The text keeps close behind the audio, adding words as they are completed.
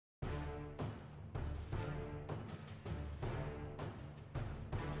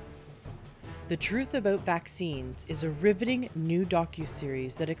The Truth About Vaccines is a riveting new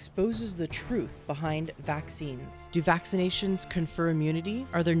docuseries that exposes the truth behind vaccines. Do vaccinations confer immunity?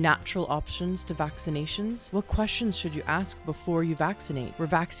 Are there natural options to vaccinations? What questions should you ask before you vaccinate? Were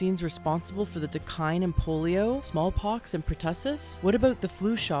vaccines responsible for the decline in polio, smallpox, and pertussis? What about the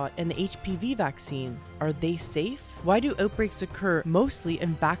flu shot and the HPV vaccine? Are they safe? Why do outbreaks occur mostly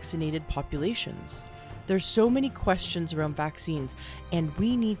in vaccinated populations? There's so many questions around vaccines, and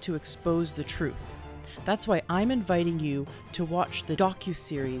we need to expose the truth. That's why I'm inviting you to watch the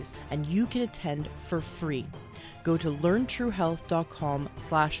docuseries, and you can attend for free. Go to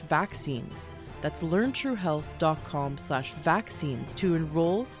learntruehealth.com/vaccines. That's learntruehealth.com/vaccines to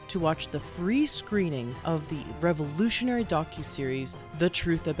enroll to watch the free screening of the revolutionary docuseries, The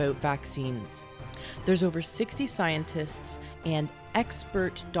Truth About Vaccines. There's over 60 scientists and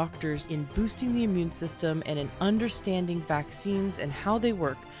expert doctors in boosting the immune system and in understanding vaccines and how they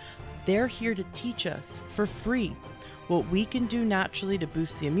work. They're here to teach us for free what we can do naturally to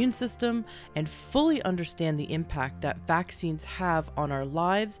boost the immune system and fully understand the impact that vaccines have on our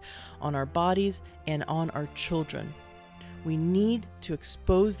lives, on our bodies, and on our children. We need to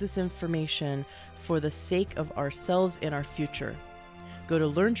expose this information for the sake of ourselves and our future. Go to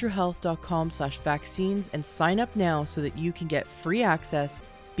learntruehealth.com/vaccines and sign up now so that you can get free access,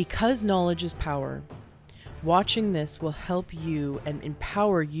 because knowledge is power. Watching this will help you and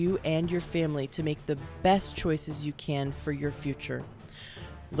empower you and your family to make the best choices you can for your future.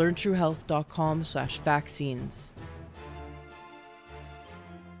 learntruehealth.com/vaccines.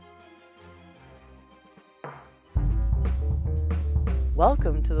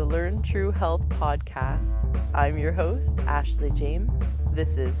 Welcome to the Learn True Health podcast. I'm your host, Ashley James.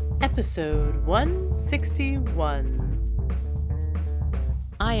 This is episode 161.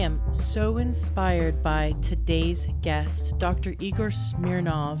 I am so inspired by today's guest. Dr. Igor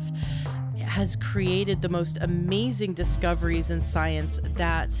Smirnov has created the most amazing discoveries in science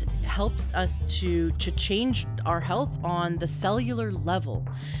that helps us to change our health on the cellular level.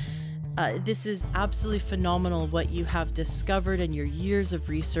 This is absolutely phenomenal what you have discovered in your years of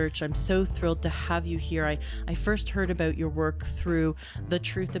research. I'm so thrilled to have you here. I first heard about your work through The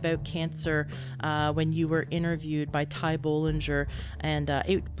Truth About Cancer when you were interviewed by Ty Bollinger, and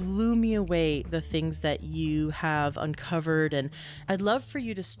it blew me away, the things that you have uncovered. And I'd love for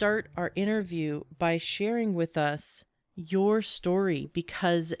you to start our interview by sharing with us your story,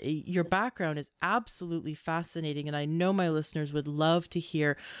 because your background is absolutely fascinating, and I know my listeners would love to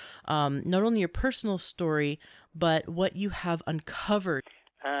hear not only your personal story, but what you have uncovered.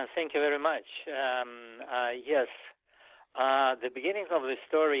 Thank you very much. Yes, the beginning of the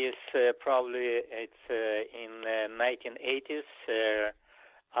story is probably in 1980s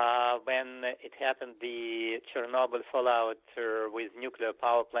when it happened, the Chernobyl fallout with nuclear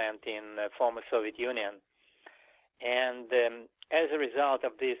power plant in former Soviet Union. And as a result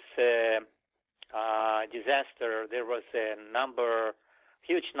of this disaster, there was a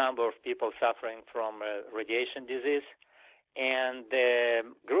huge number of people suffering from radiation disease. And a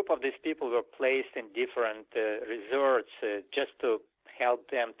group of these people were placed in different resorts just to help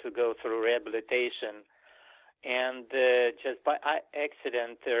them to go through rehabilitation. And just by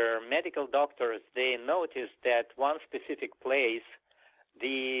accident, medical doctors, they noticed that one specific place,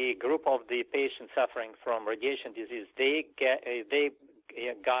 the group of the patients suffering from radiation disease, they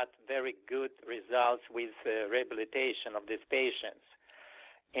got very good results with rehabilitation of these patients.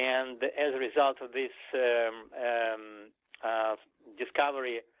 And as a result of this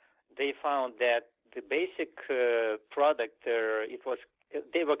discovery, they found that the basic product,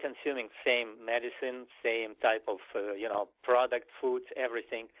 they were consuming same medicine, same type of product, foods,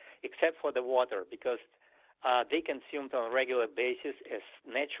 everything, except for the water, because they consumed on a regular basis as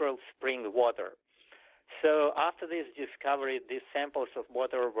natural spring water. So after this discovery, these samples of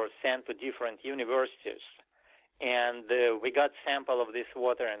water were sent to different universities. And we got sample of this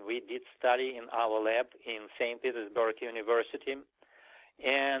water, and we did study in our lab in St. Petersburg University.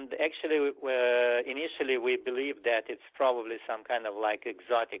 And actually, initially we believed that it's probably some kind of like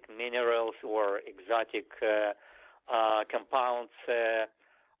exotic minerals or exotic compounds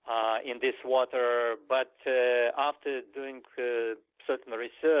in this water, but after doing certain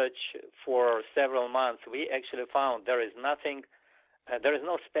research for several months, we actually found there is nothing, there is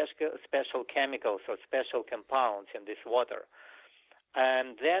no special chemicals or special compounds in this water.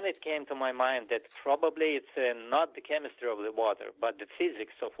 And then it came to my mind that probably it's not the chemistry of the water, but the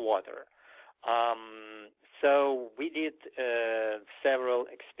physics of water. So we did several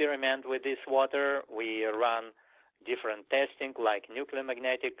experiments with this water. We ran different testing, like nuclear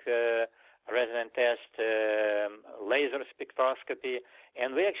magnetic resonant test, laser spectroscopy,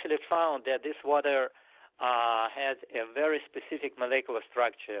 and we actually found that this water had a very specific molecular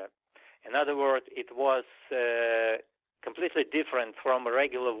structure. In other words, it was completely different from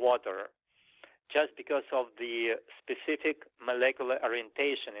regular water just because of the specific molecular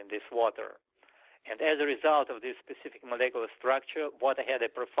orientation in this water. And as a result of this specific molecular structure, water had a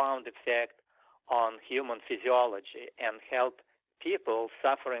profound effect on human physiology and helped people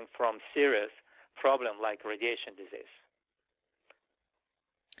suffering from serious problems like radiation disease.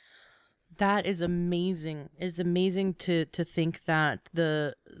 That is amazing. It's amazing to think that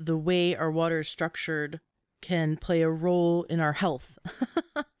the way our water is structured can play a role in our health.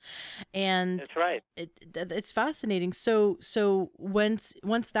 And that's right. It's fascinating. So once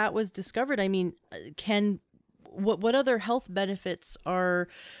that was discovered, I mean, what other health benefits are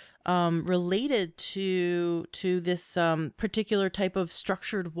related to this particular type of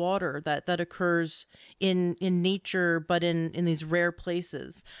structured water that occurs in nature, but in these rare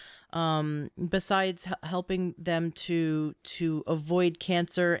places? Besides helping them to avoid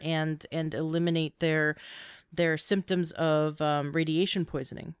cancer and eliminate their symptoms of radiation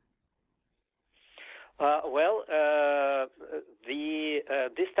poisoning?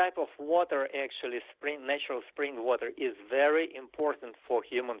 This type of water, actually, natural spring water, is very important for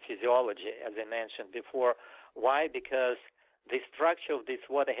human physiology, as I mentioned before. Why? Because the structure of this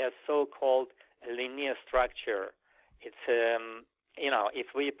water has so-called linear structure. It's if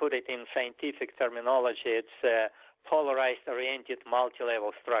we put it in scientific terminology, it's a polarized oriented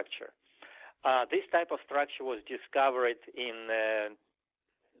multi-level structure. This type of structure was discovered in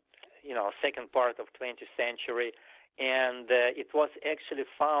second part of 20th century, and it was actually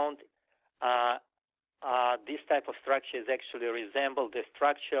found this type of structure is actually resembled the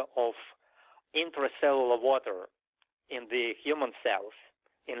structure of intracellular water in the human cells,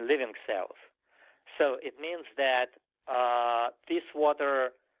 in living cells. So it means that this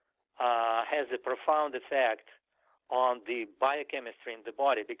water has a profound effect on the biochemistry in the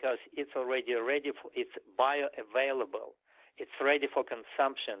body because it's already ready for, it's bioavailable. It's ready for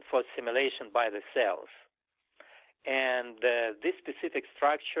consumption, for assimilation by the cells. And this specific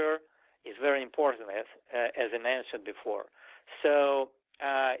structure is very important, as I mentioned before. So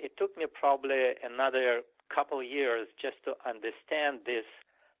it took me probably another couple years just to understand this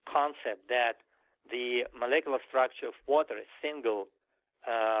concept that the molecular structure of water, a single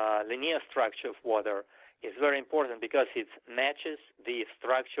linear structure of water, is very important because it matches the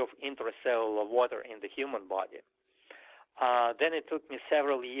structure of intracellular water in the human body. Then it took me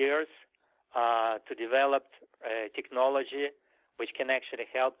several years to develop technology which can actually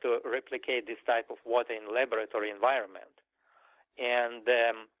help to replicate this type of water in laboratory environment. And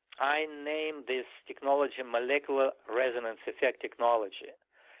I named this technology molecular resonance effect technology,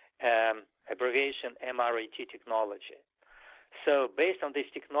 abbreviation MRET technology. So based on this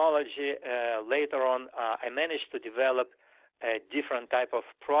technology, later on, I managed to develop different type of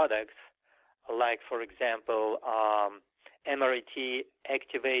products, like, for example, MRET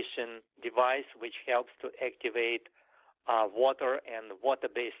activation device, which helps to activate water and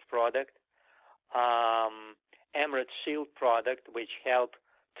water-based product, MRET shield product, which help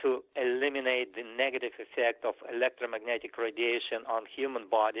to eliminate the negative effect of electromagnetic radiation on human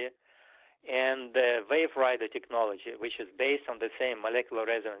body, and wave rider technology, which is based on the same molecular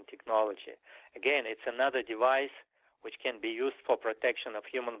resonance technology. Again, it's another device which can be used for protection of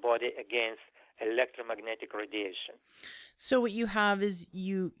human body against electromagnetic radiation. So what you have is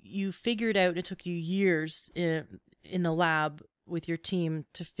you figured out, it took you years in the lab with your team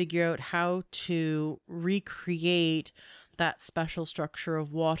to figure out how to recreate that special structure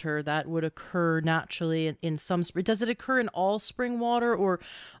of water that would occur naturally in some spring. Does it occur in all spring water or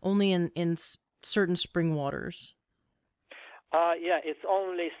only in certain spring waters? Yeah, it's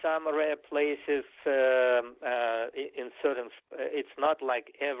only some rare places in certain. It's not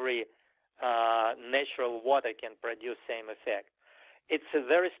like every natural water can produce same effect. It's a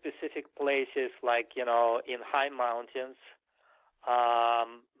very specific places, like in high mountains.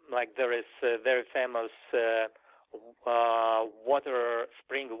 Like there is very famous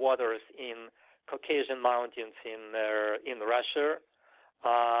spring waters in Caucasian mountains in Russia.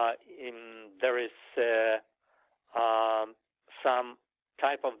 There is some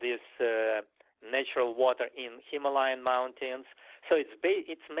type of this natural water in Himalayan mountains. So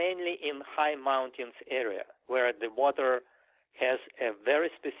it's mainly in high mountains area where the water has a very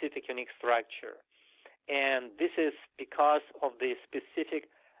specific unique structure. And this is because of the specific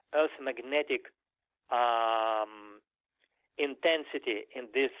earth magnetic intensity in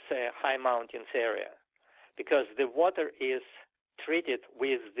this high mountains area, because the water is treated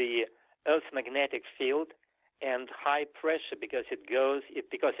with the Earth's magnetic field and high pressure because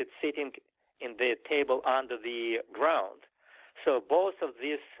it's sitting in the table under the ground. So both of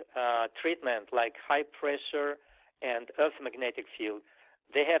these treatment, like high pressure and Earth's magnetic field,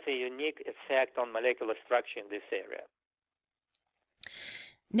 they have a unique effect on molecular structure in this area.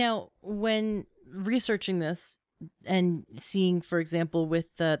 Now, when researching this and seeing, for example,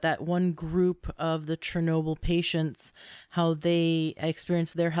 with that one group of the Chernobyl patients, how they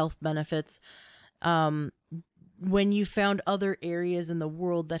experienced their health benefits, when you found other areas in the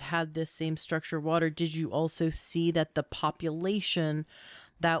world that had this same structure of water, did you also see that the population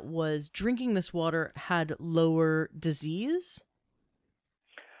that was drinking this water had lower disease?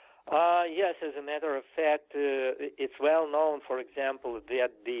 Yes, as a matter of fact, it's well known, for example,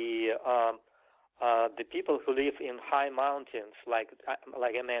 that the people who live in high mountains, like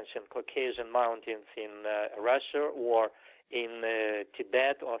I mentioned, Caucasian mountains in Russia or in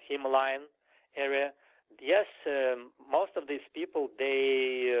Tibet or Himalayan area, yes, most of these people,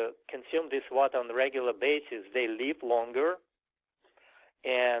 they consume this water on a regular basis. They live longer,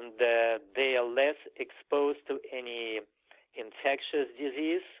 and they are less exposed to any infectious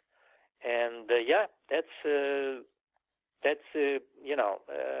disease. And yeah, that's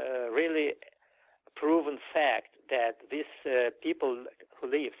really proven fact that these people who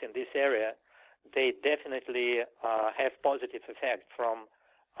live in this area, they definitely have positive effect from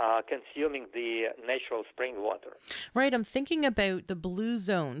consuming the natural spring water. Right. I'm thinking about the blue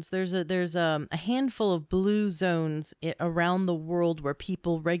zones. There's a handful of blue zones around the world where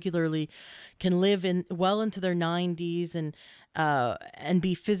people regularly can live in well into their 90s and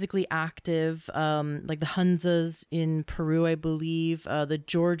be physically active, like the Hunzas in Peru, I believe, the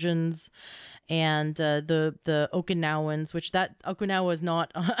Georgians, and the Okinawans, which that Okinawa is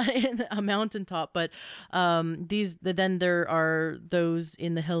not a mountaintop, but then there are those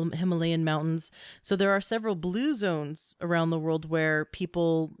in the Himalayan mountains. So there are several blue zones around the world where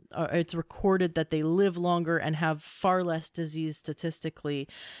people it's recorded that they live longer and have far less disease statistically.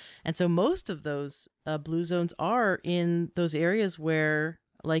 And so most of those blue zones are in those areas where,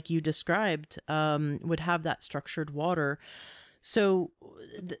 like you described, would have that structured water. So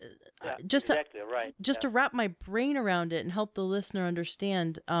to wrap my brain around it and help the listener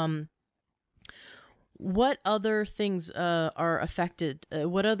understand, what other things are affected?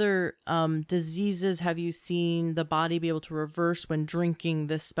 What other diseases have you seen the body be able to reverse when drinking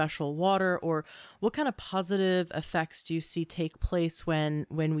this special water? Or what kind of positive effects do you see take place when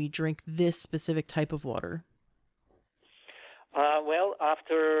we drink this specific type of water? Well,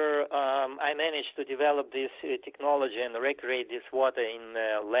 after I managed to develop this technology and recreate this water in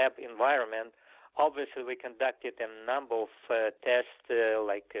a lab environment, obviously we conducted a number of tests,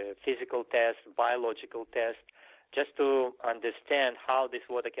 like physical tests, biological tests, just to understand how this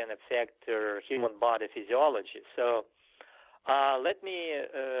water can affect human body physiology. So let me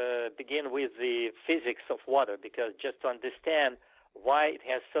begin with the physics of water, because just to understand why it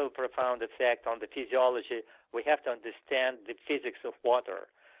has so profound effect on the physiology, we have to understand the physics of water.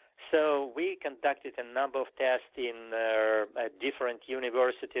 So we conducted a number of tests in different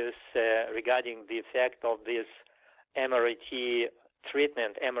universities regarding the effect of this MRET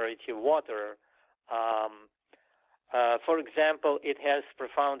treatment, MRET water. For example, it has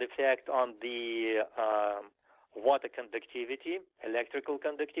profound effect on the water conductivity, electrical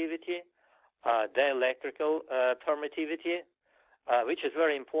conductivity, dielectrical permittivity, which is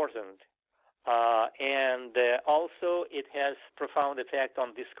very important. And also it has profound effect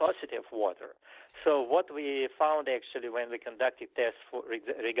on viscosity of water. So what we found actually when we conducted tests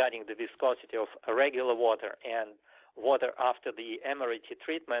regarding the viscosity of regular water and water after the MRET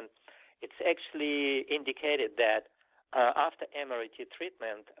treatment, it's actually indicated that after MRET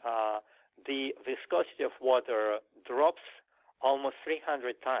treatment, the viscosity of water drops almost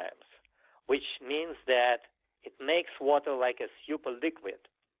 300 times, which means that it makes water like a super liquid.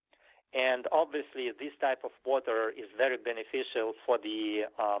 And obviously, this type of water is very beneficial for the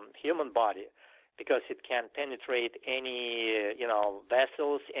human body because it can penetrate any,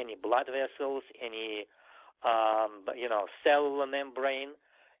 vessels, any blood vessels, any, cellular membrane.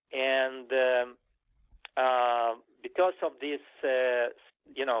 And because of this,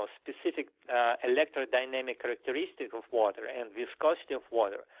 specific electrodynamic characteristic of water and viscosity of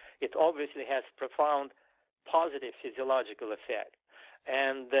water, it obviously has profound positive physiological effect.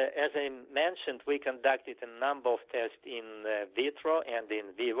 And as I mentioned, we conducted a number of tests in vitro and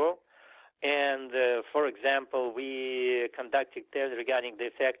in vivo. And for example, we conducted tests regarding the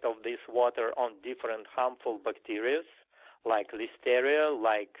effect of this water on different harmful bacteria, like Listeria,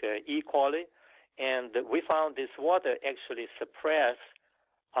 like E. coli. And we found this water actually suppress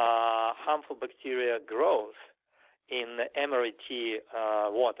harmful bacteria growth in MRET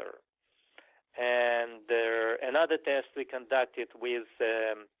water. And another test we conducted with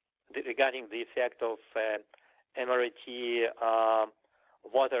regarding the effect of MRET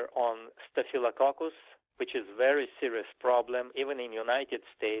water on Staphylococcus, which is a very serious problem. Even in United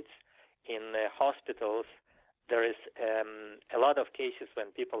States, in hospitals, there is a lot of cases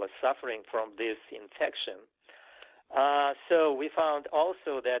when people are suffering from this infection. So we found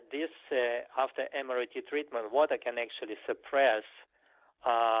also that this, after MRET treatment, water can actually suppress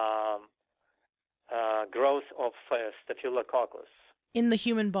growth of Staphylococcus. In the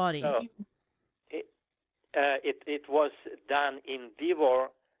human body? So it was done in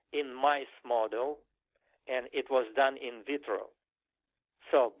vivo in mice model, and it was done in vitro.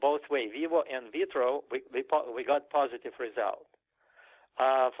 So both way, vivo and vitro, we got positive result.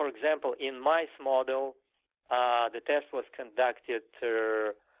 For example, in mice model, the test was conducted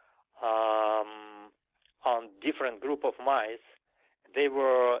on different group of mice. They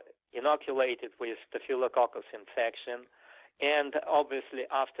were inoculated with Staphylococcus infection, and obviously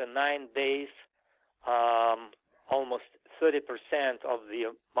after 9 days, almost 30% of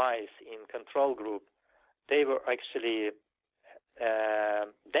the mice in control group, they were actually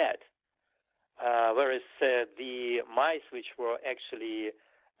dead. Whereas the mice which were actually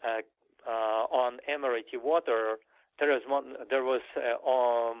on MRET water, there was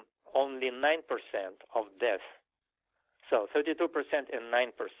only 9% of death. So 32% and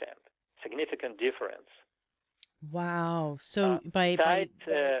 9%, significant difference. Wow. So besides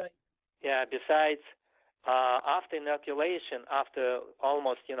after inoculation, after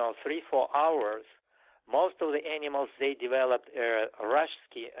almost 3-4 hours, most of the animals, they developed a rash,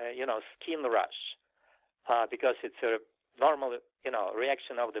 skin rash, because it's a normal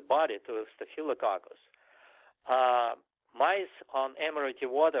reaction of the body to Staphylococcus. Mice on MRET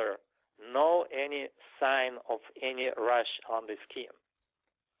water, no any sign of any rash on the skin,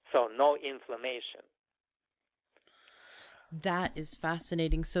 so no inflammation. That is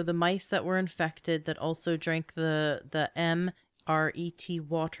fascinating. So the mice that were infected that also drank the MRET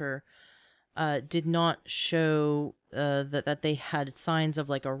water did not show that they had signs of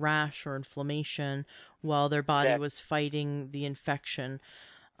like a rash or inflammation while their body was fighting the infection.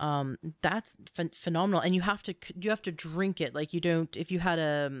 That's phenomenal. And you have to drink it. Like you don't, if you had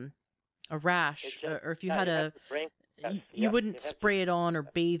a rash or if you had you wouldn't spray it on or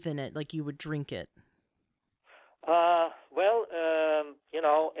bathe in it, like you would drink it.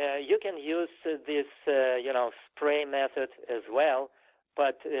 You can use this, spray method as well,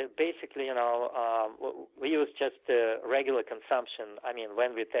 but basically, we use just regular consumption. I mean,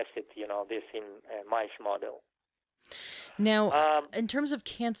 when we tested, this in mice model. Now, in terms of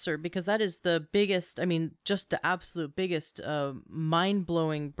cancer, because that is the biggest, just the absolute biggest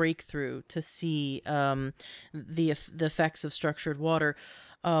mind-blowing breakthrough to see the effects of structured water.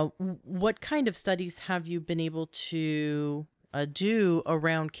 What kind of studies have you been able to do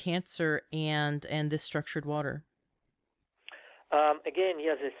around cancer and this structured water? Again,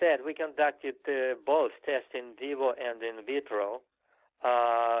 as I said, we conducted both tests in vivo and in vitro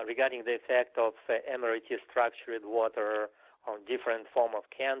regarding the effect of MRET structured water on different form of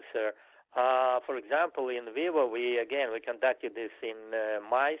cancer. For example, in vivo, we conducted this in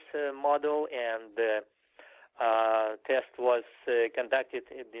mice model, and test was conducted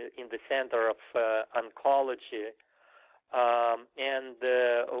in the Center of Oncology, and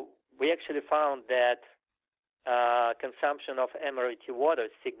we actually found that consumption of MRET water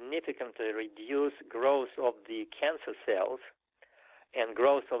significantly reduced growth of the cancer cells and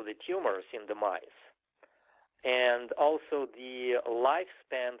growth of the tumors in the mice. And also the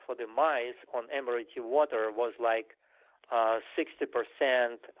lifespan for the mice on MRET water was like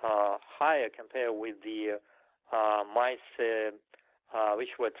 60% higher compared with the mice which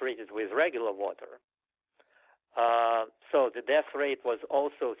were treated with regular water. So the death rate was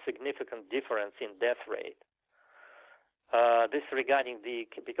also significant difference in death rate. This regarding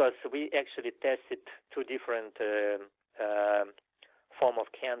because we actually tested two different form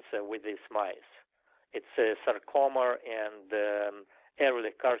of cancer with these mice. It's sarcoma and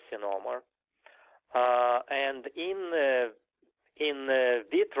early carcinoma. And in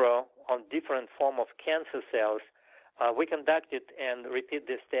vitro on different form of cancer cells, we conducted and repeat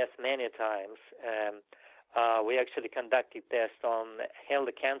this test many times. We actually conducted tests on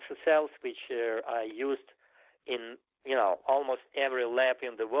healthy cancer cells, which are used in almost every lab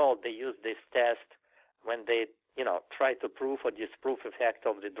in the world. They use this test when they try to prove or disprove effect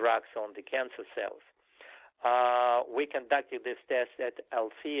of the drugs on the cancer cells. We conducted this test at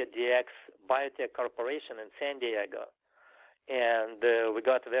Althea DX Biotech Corporation in San Diego, and we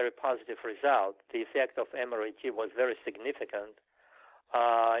got a very positive result. The effect of MRET was very significant.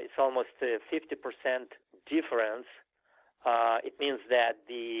 It's almost a 50% difference. It means that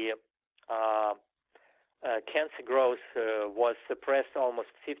the cancer growth was suppressed almost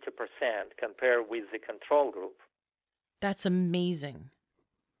 50% compared with the control group. That's amazing.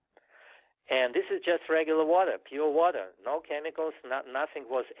 And this is just regular water, pure water, no chemicals, nothing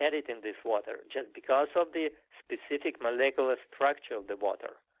was added in this water, just because of the specific molecular structure of the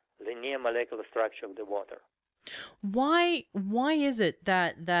water, linear molecular structure of the water. Why is it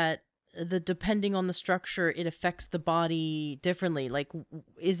that the depending on the structure, it affects the body differently? Like,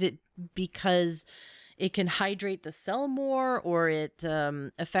 is it because it can hydrate the cell more, or it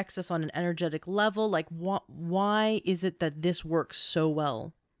affects us on an energetic level? Like, why is it that this works so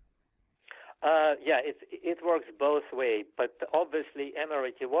well? Yeah, it works both ways, but obviously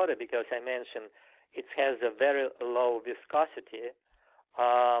MRET water, because I mentioned it has a very low viscosity.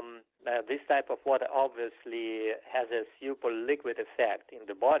 This type of water obviously has a super liquid effect in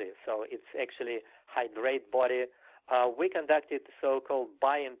the body, so it's actually hydrate body. We conducted so-called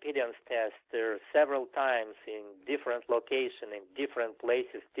bioimpedance tests several times in different locations, in different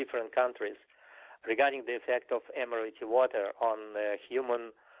places, different countries, regarding the effect of MRET water on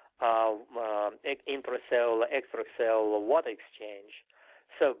human intracellular, extracellular water exchange.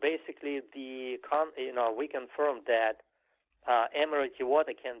 So basically, we confirmed that MRET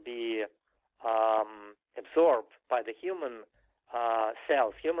water can be absorbed by the human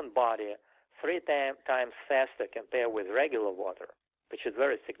cells, human body, 3 times faster compared with regular water, which is a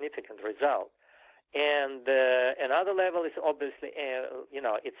very significant result. And another level is obviously,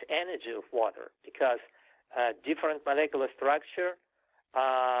 it's energy of water, because different molecular structure,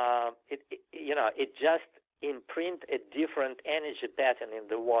 it just imprint a different energy pattern in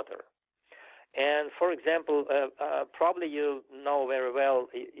the water. And for example, probably you know very well,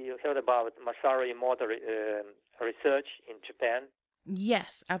 you heard about Masaru Emoto research in Japan.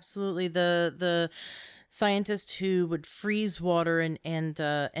 Yes, absolutely. The scientist who would freeze water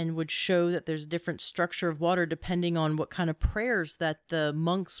and would show that there's a different structure of water depending on what kind of prayers that the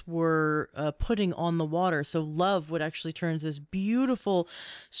monks were putting on the water. So love would actually turn into this beautiful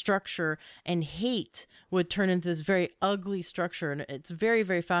structure, and hate would turn into this very ugly structure. And it's very,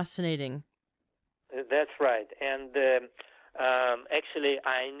 very fascinating. That's right. And actually,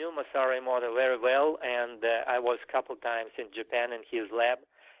 I knew Masaru Emoto very well, and I was a couple times in Japan in his lab,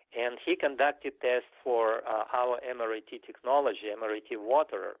 and he conducted tests for our MRET technology, MRET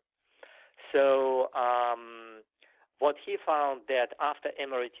water. So what he found that after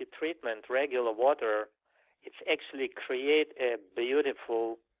MRET treatment, regular water, it's actually create a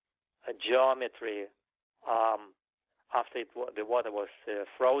beautiful geometry after the water was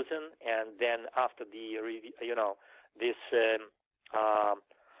frozen, and then after the this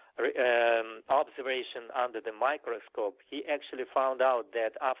observation under the microscope, he actually found out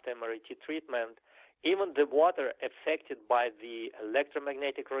that after MRET treatment, even the water affected by the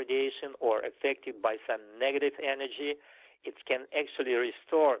electromagnetic radiation or affected by some negative energy, it can actually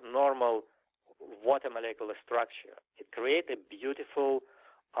restore normal water molecular structure. It creates a beautiful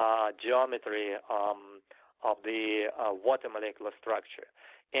geometry of the water molecular structure.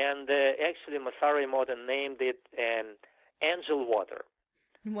 And actually, Masaru Emoto named it angel water.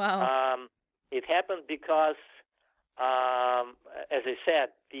 Wow. It happened because, as I said,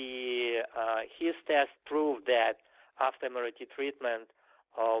 his test proved that after MRET treatment,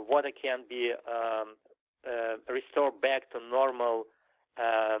 water can be restored back to normal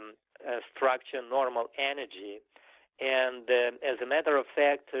structure, normal energy. And as a matter of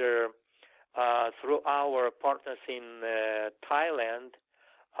fact, through our partners in Thailand,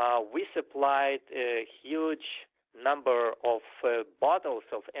 we supplied a huge number of bottles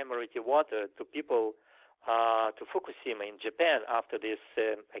of MRET water to people, to Fukushima in Japan after this,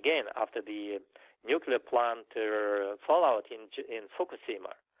 after the nuclear plant fallout in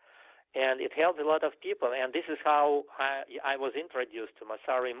Fukushima. And it helped a lot of people. And this is how I was introduced to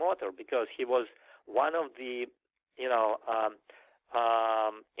Masaru Emoto, because he was one of the,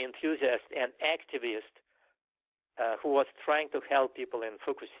 enthusiast and activist who was trying to help people in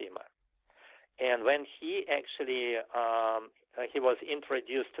Fukushima. And when he actually he was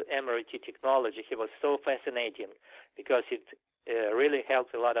introduced to MRET technology, he was so fascinating because it really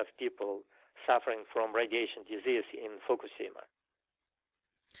helped a lot of people suffering from radiation disease in Fukushima.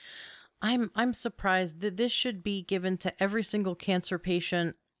 I'm surprised that this should be given to every single cancer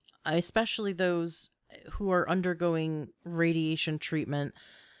patient, especially those who are undergoing radiation treatment.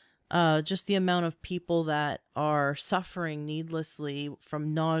 just the amount of people that are suffering needlessly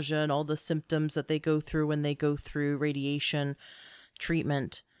from nausea and all the symptoms that they go through when they go through radiation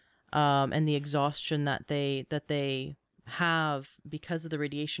treatment, and the exhaustion that they have because of the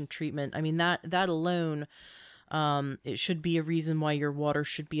radiation treatment. I mean, that alone, it should be a reason why your water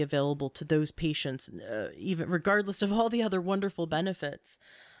should be available to those patients, even regardless of all the other wonderful benefits.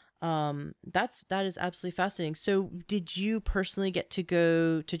 That is absolutely fascinating. So did you personally get to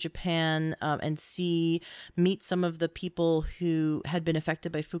go to Japan, and meet some of the people who had been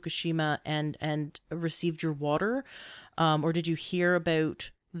affected by Fukushima and received your water? Or did you hear about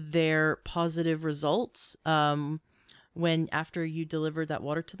their positive results, when after you delivered that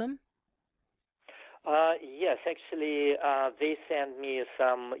water to them? Yes, actually, they sent me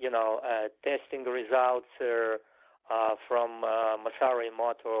some, testing results from Masaru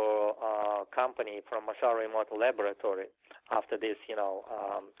Emoto company, from Masaru Emoto laboratory. After this,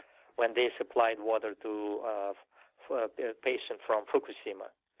 when they supplied water to a patient from Fukushima.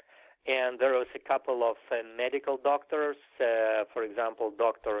 And there was a couple of medical doctors, for example,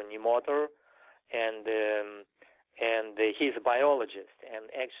 Dr. Nimoto, and he's a biologist. And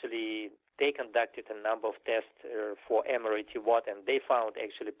actually, they conducted a number of tests for MRET water, and they found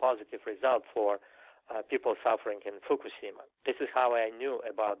actually positive results for people suffering in Fukushima. This is how I knew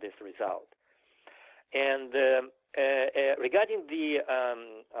about this result. And regarding the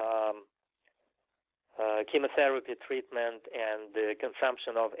chemotherapy treatment and the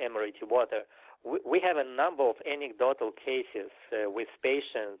consumption of MRET water, we have a number of anecdotal cases with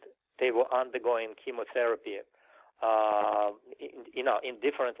patients. They were undergoing chemotherapy, in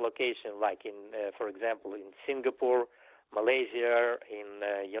different locations, like for example, in Singapore, Malaysia, in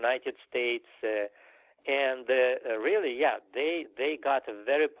United States, and really, yeah, they got a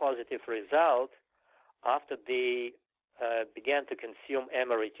very positive result after they began to consume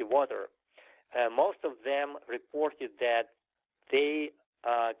MRET water. Most of them reported that they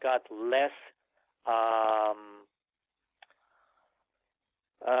got less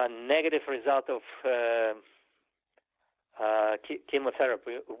negative result of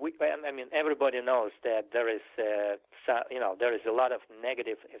chemotherapy. I mean, everybody knows that there is a lot of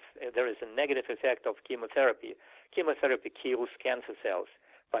negative. There is a negative effect of chemotherapy. Chemotherapy kills cancer cells,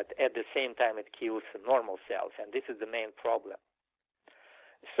 but at the same time it kills normal cells, and this is the main problem.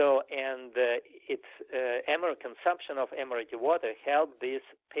 So, and consumption of MRET water helped this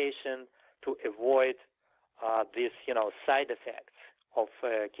patient to avoid these, side effects of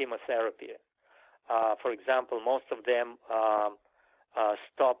chemotherapy. For example, most of them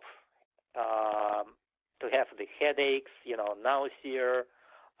stop to have the headaches, nausea,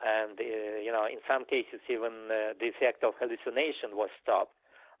 and in some cases even the effect of hallucination was stopped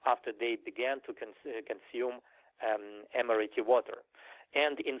after they began to consume MRET water.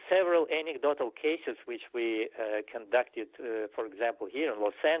 And in several anecdotal cases which we conducted, for example, here in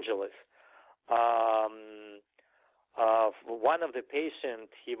Los Angeles, one of the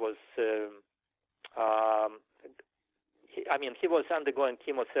patients, he was undergoing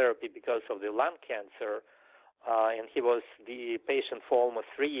chemotherapy because of the lung cancer, and he was the patient for almost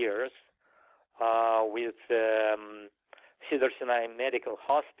 3 years with Cedars-Sinai Medical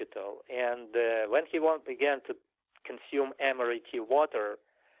Hospital. And when he began to consume MRET water,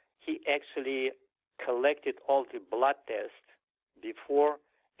 he actually collected all the blood tests before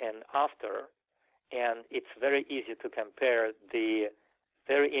and after, and it's very easy to compare the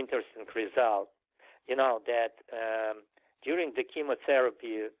very interesting result. That during the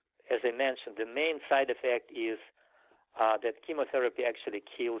chemotherapy, as I mentioned, the main side effect is that chemotherapy actually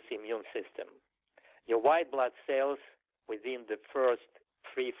kills the immune system. Your white blood cells within the first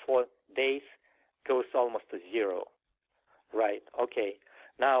 3-4 days goes almost to zero. Right, okay.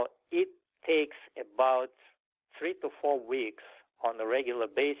 Now, it takes about 3 to 4 weeks on a regular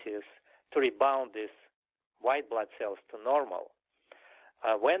basis to rebound these white blood cells to normal.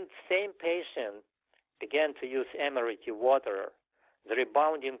 When same patient began to use MRET water, the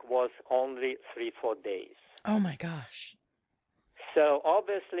rebounding was only 3-4 days. Oh my gosh. So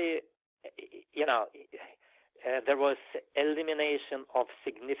obviously, there was elimination of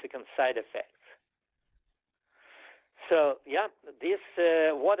significant side effects. So, yeah, this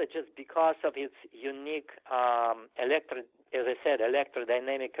water, just because of its unique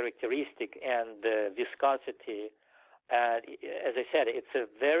electrodynamic characteristic and viscosity, as I said, it's a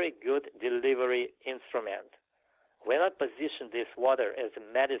very good delivery instrument. We're not positioned this water as a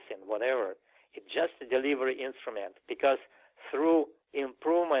medicine, whatever. It's just a delivery instrument, because through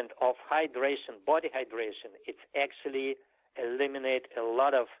improvement of hydration, body hydration, it's actually eliminate a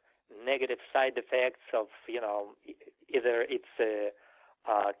lot of negative side effects of, either it's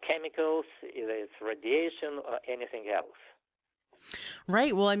chemicals, either it's radiation or anything else.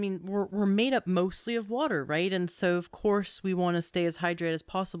 Right. Well, I mean, we're made up mostly of water, right? And so, of course, we want to stay as hydrated as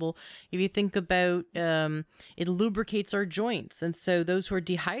possible. If you think about, it lubricates our joints, and so those who are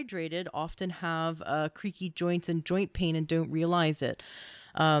dehydrated often have creaky joints and joint pain and don't realize it.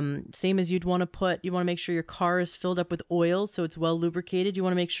 Same as you want to make sure your car is filled up with oil so it's well lubricated. You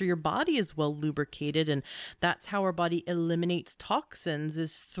want to make sure your body is well lubricated, and that's how our body eliminates toxins,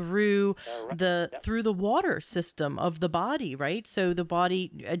 is through Right. through the water system of the body, right? So the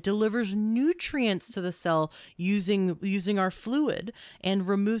body delivers nutrients to the cell using our fluid, and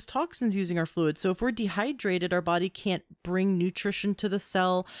removes toxins using our fluid. So if we're dehydrated, our body can't bring nutrition to the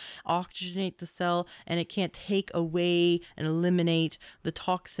cell, oxygenate the cell, and it can't take away and eliminate the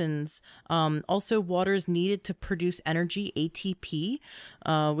toxins. Also, water is needed to produce energy, ATP,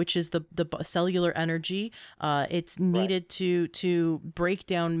 which is the cellular energy. It's needed to break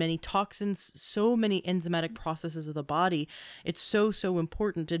down many toxins, so many enzymatic processes of the body. It's so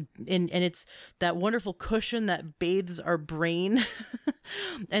important, and it's that wonderful cushion that bathes our brain.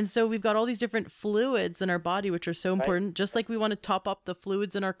 And so we've got all these different fluids in our body which are so important. Just like we want to top up the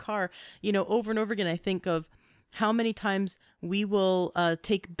fluids in our car, over and over again, I think of how many times we will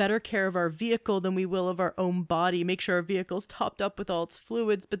take better care of our vehicle than we will of our own body, make sure our vehicle's topped up with all its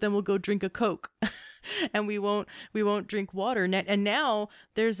fluids, but then we'll go drink a Coke and we won't drink water. And now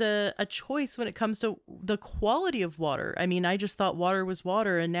there's a choice when it comes to the quality of water. I mean, I just thought water was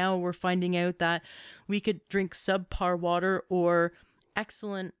water, and now we're finding out that we could drink subpar water or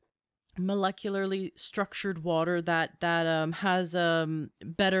excellent molecularly structured water that has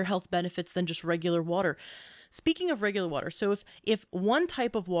better health benefits than just regular water. Speaking of regular water, so if one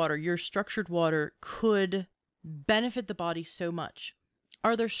type of water, your structured water, could benefit the body so much,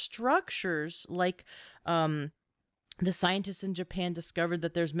 are there structures like the scientists in Japan discovered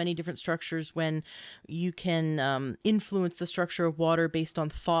that there's many different structures when you can influence the structure of water based on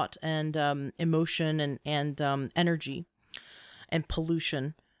thought and emotion and energy and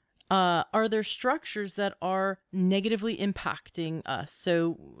pollution. Are there structures that are negatively impacting us?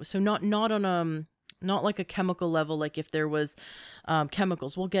 So not on not like a chemical level, like if there was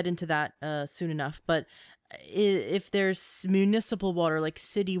chemicals. We'll get into that soon enough. But if there's municipal water, like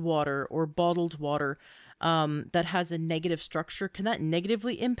city water or bottled water, that has a negative structure, can that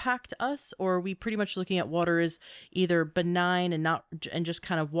negatively impact us? Or are we pretty much looking at water as either benign and just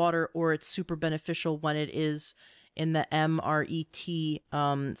kind of water, or it's super beneficial when it is in the MRET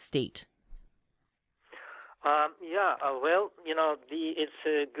state? Well, it's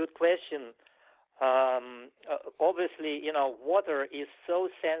a good question. Obviously, water is so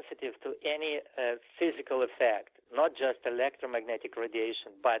sensitive to any physical effect, not just electromagnetic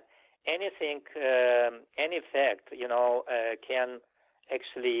radiation, but anything, any effect, can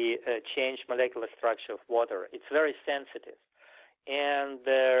actually change molecular structure of water. It's very sensitive. And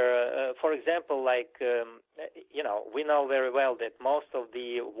for example, we know very well that most of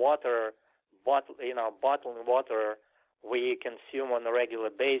the water, bottled water we consume on a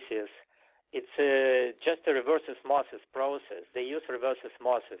regular basis, it's just a reverse osmosis process. They use reverse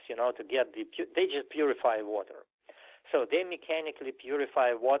osmosis, to get they just purify water. So they mechanically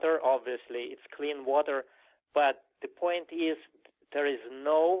purify water. Obviously, it's clean water, but the point is there is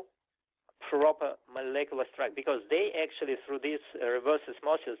no proper molecular structure, because they actually, through this reverse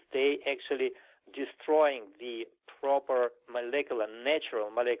osmosis, they actually destroying the proper natural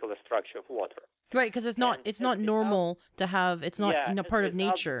molecular structure of water. Right, because it's not normal to have. It's not part of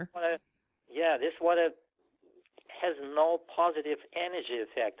nature. This water has no positive energy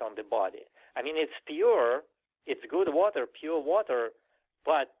effect on the body. I mean, it's pure, it's good water, pure water,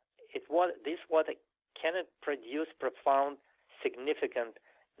 but this water cannot produce profound, significant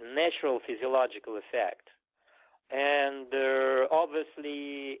natural physiological effect. And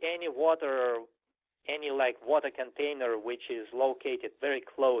obviously, any water container which is located very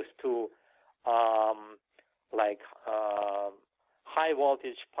close to high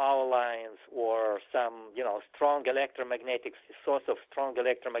voltage power lines or some strong electromagnetic source of strong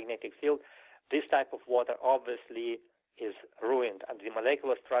electromagnetic field, this type of water obviously is ruined, and the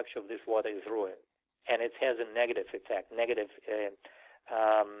molecular structure of this water is ruined, and it has a negative effect, negative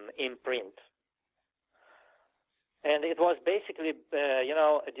imprint. And it was basically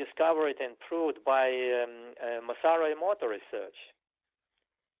discovered and proved by Masaru Emoto research.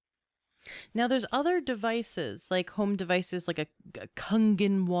 Now, there's other devices, like home devices, like a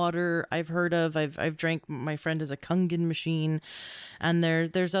Kangen water I've heard of. I've drank, my friend has a Kangen machine, and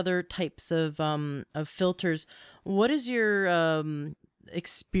there's other types of filters. What is your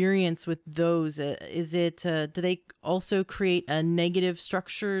experience with those? Is it do they also create negative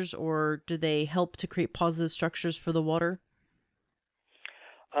structures, or do they help to create positive structures for the water?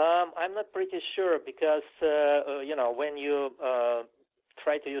 I'm not pretty sure because when you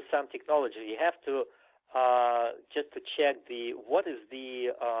try to use some technology, you have to just to check what is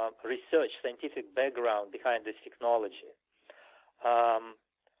the research, scientific background behind this technology.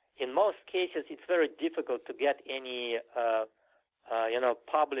 In most cases, it's very difficult to get any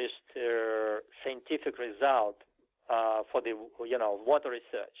published scientific result for the water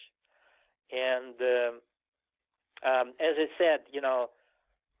research. And as I said,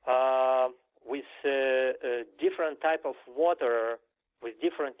 with different type of water, with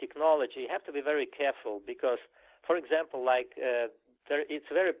different technology, you have to be very careful because, for example, it's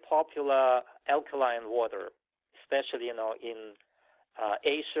very popular alkaline water, especially in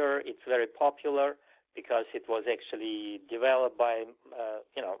Asia. It's very popular because it was actually developed by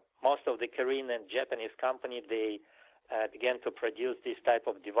most of the Korean and Japanese companies. They began to produce these type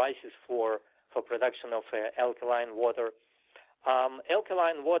of devices for production of alkaline water.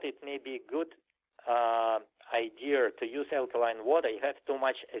 Alkaline water, it may be a good idea to use alkaline water. You have too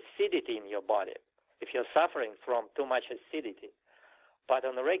much acidity in your body, if you're suffering from too much acidity. But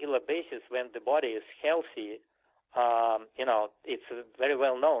on a regular basis, when the body is healthy, it's very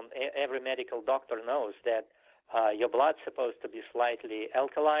well known. Every medical doctor knows that your blood's supposed to be slightly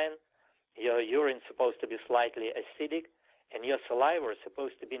alkaline, your urine's supposed to be slightly acidic, and your saliva is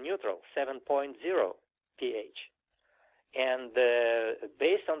supposed to be neutral, 7.0 pH. And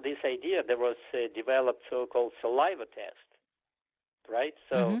based on this idea, there was developed so-called saliva test, right?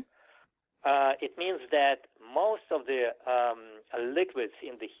 So it means that most of the liquids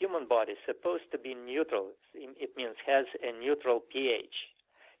in the human body is supposed to be neutral. It means has a neutral pH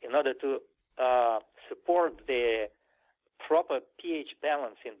in order to support the proper pH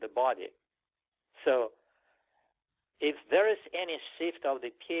balance in the body. So if there is any shift of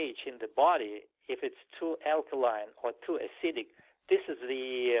the pH in the body, if it's too alkaline or too acidic, this is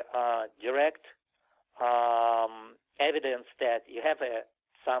the direct evidence that you have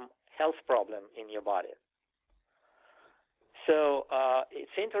some health problem in your body. So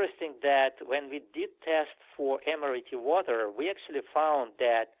it's interesting that when we did test for MRET water, we actually found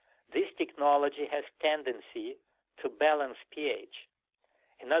that this technology has tendency to balance pH.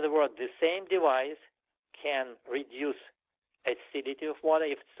 In other words, the same device can reduce acidity of water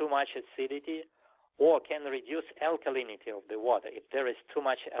if it's too much acidity, or can reduce alkalinity of the water if there is too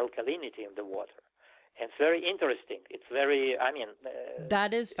much alkalinity in the water. And it's very interesting. It's very,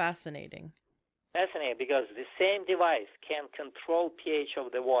 that is fascinating. Fascinating because the same device can control pH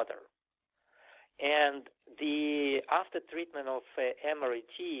of the water. And after treatment of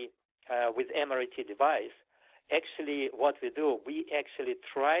MRET with MRET device, actually what we do, we actually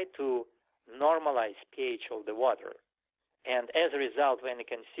try to normalize pH of the water. And as a result, when you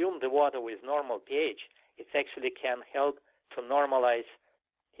consume the water with normal pH, it actually can help to normalize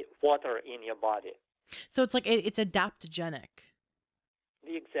water in your body. So it's like it's adaptogenic.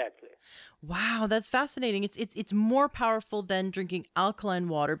 Exactly. Wow, that's fascinating. It's more powerful than drinking alkaline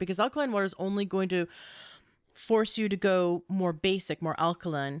water, because alkaline water is only going to force you to go more basic, more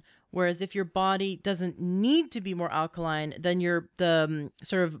alkaline. Whereas if your body doesn't need to be more alkaline, then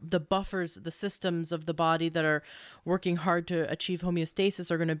the buffers, the systems of the body that are working hard to achieve homeostasis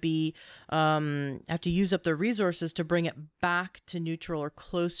are going to be have to use up their resources to bring it back to neutral or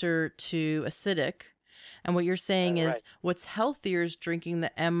closer to acidic. And what you're saying is right. What's healthier is drinking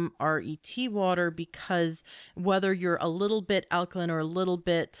the MRET water, because whether you're a little bit alkaline or a little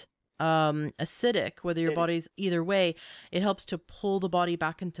bit acidic, whether your body's either way, it helps to pull the body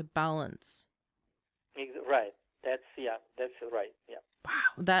back into balance. Right. That's right. Yeah.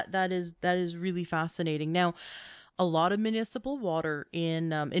 Wow, that is really fascinating. Now, a lot of municipal water in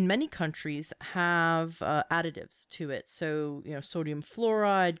many countries have additives to it. So, sodium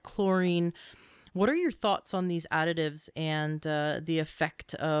fluoride, chlorine. What are your thoughts on these additives and the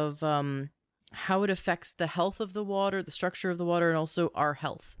effect of how it affects the health of the water, the structure of the water, and also our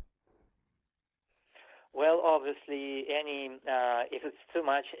health? Well, obviously, if it's too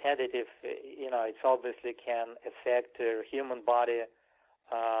much additive, it obviously can affect the human body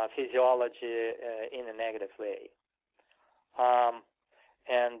physiology in a negative way.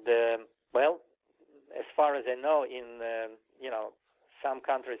 As far as I know, in some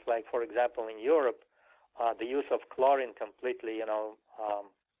countries, like for example in Europe, the use of chlorine completely,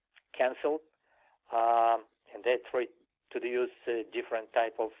 canceled, and they try to use different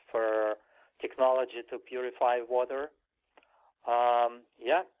type of technology to purify water.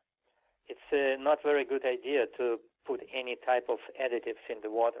 It's not very good idea to put any type of additives in the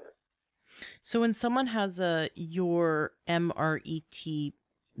water. So when someone has your MRET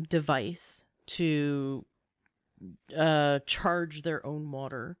device to charge their own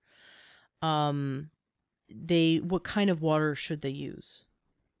water, what kind of water should they use?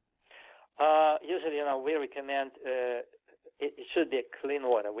 Usually, we recommend it should be clean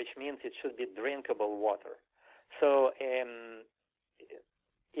water, which means it should be drinkable water. So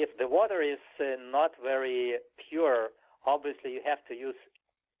if the water is not very pure, obviously you have to use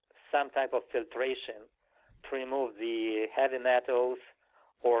some type of filtration to remove the heavy metals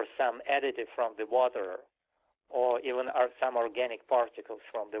or some additive from the water, or even some organic particles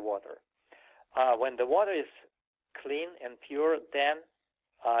from the water. When the water is clean and pure, then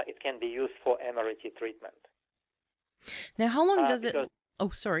it can be used for MRET treatment. Now, how long does it... Oh,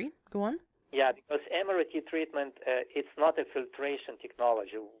 sorry. Go on. Yeah, because MRET treatment, it's not a filtration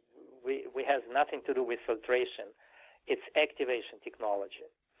technology. We has nothing to do with filtration. It's activation technology.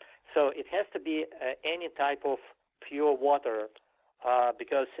 So it has to be any type of pure water,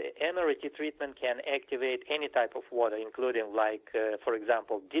 because MRET treatment can activate any type of water, including for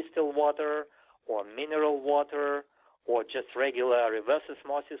example, distilled water or mineral water or just regular reverse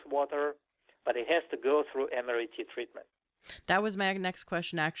osmosis water, but it has to go through MRET treatment. That was my next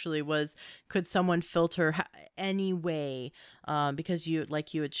question, actually, was could someone filter any way? Because you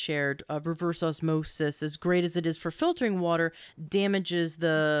had shared, reverse osmosis, as great as it is for filtering water, damages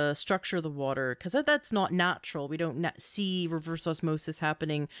the structure of the water, because that's not natural. We don't see reverse osmosis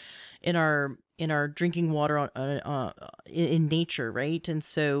happening in our drinking water in nature, right? And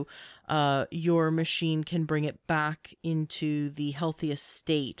so your machine can bring it back into the healthiest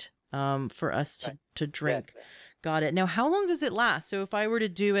state for us to drink. Exactly. Got it. Now, how long does it last? So if I were to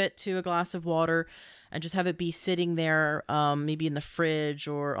do it to a glass of water and just have it be sitting there, maybe in the fridge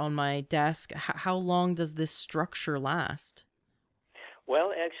or on my desk, how long does this structure last?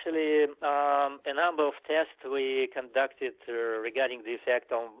 Well, actually, a number of tests we conducted regarding the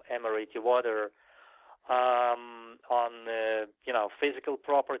effect on MRET water on physical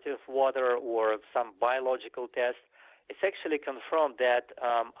property of water or some biological tests. It's actually confirmed that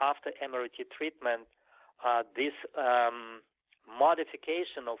after MRET treatment, this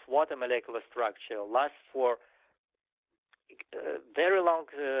modification of water molecular structure lasts for a very long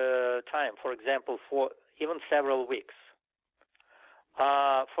time, for example, for even several weeks.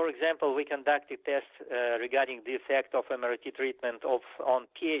 For example, we conducted tests regarding the effect of MRET treatment on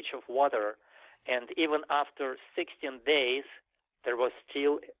pH of water, and even after 16 days, there was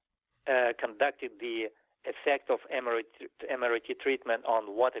still conducted the effect of MRET treatment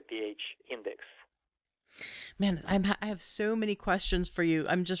on water pH index. Man, I have so many questions for you.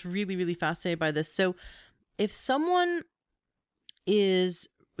 I'm just really, really fascinated by this. So if someone is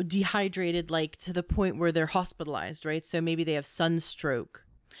dehydrated, like to the point where they're hospitalized, right? So maybe they have sunstroke.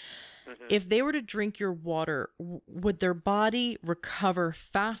 Mm-hmm. If they were to drink your water, would their body recover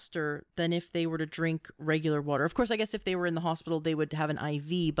faster than if they were to drink regular water? Of course, I guess if they were in the hospital, they would have an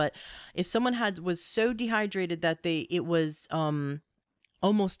IV. But if someone was so dehydrated that it was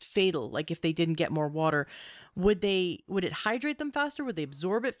almost fatal, like if they didn't get more water, would it hydrate them faster? Would they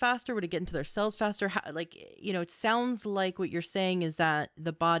absorb it faster? Would it get into their cells faster? It sounds like what you're saying is that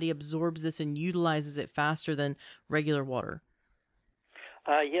the body absorbs this and utilizes it faster than regular water.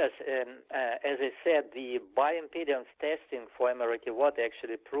 Yes, as I said, the bioimpedance testing for MRET water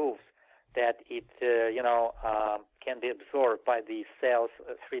actually proves that it can be absorbed by the cells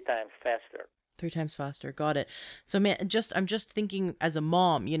 3 times faster. 3 times faster. Got it. So man, I'm just thinking as a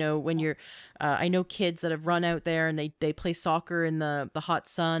mom, when you're, I know kids that have run out there and they play soccer in the hot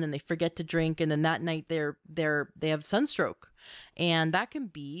sun and they forget to drink. And then that night they have sunstroke, and that can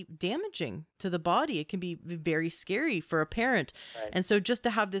be damaging to the body. It can be very scary for a parent. Right. And so just to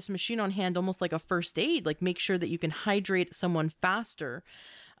have this machine on hand, almost like a first aid, like make sure that you can hydrate someone faster,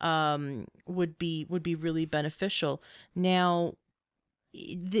 would be really beneficial. Now,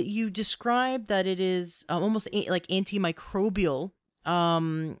 you described that it is almost like antimicrobial,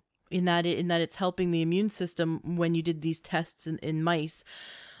 in that it's helping the immune system when you did these tests in mice,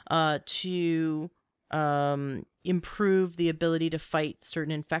 to improve the ability to fight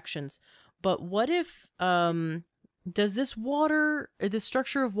certain infections. But what if does this water, the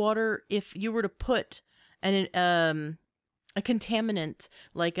structure of water, if you were to put a contaminant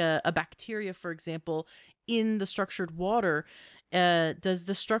like a bacteria, for example, in the structured water, does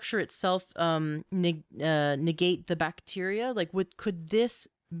the structure itself negate the bacteria? Like, could this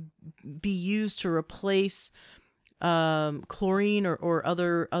be used to replace chlorine or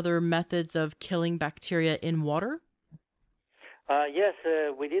other methods of killing bacteria in water? Yes,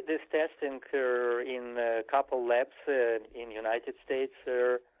 we did this testing in a couple labs in United States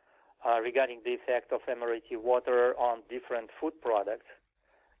regarding the effect of MRET water on different food products.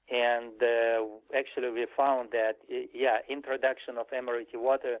 And actually we found that, introduction of MRET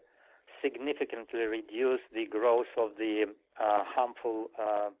water significantly reduced the growth of the harmful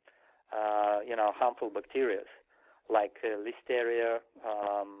bacteria like listeria,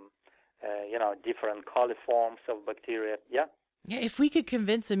 different coliforms of bacteria. Yeah. Yeah, if we could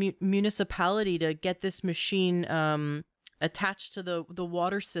convince a municipality to get this machine attached to the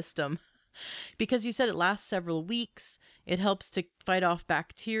water system, because you said it lasts several weeks, it helps to fight off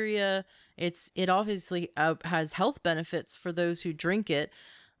bacteria. It obviously has health benefits for those who drink it.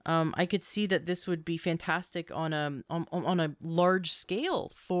 I could see that this would be fantastic on a large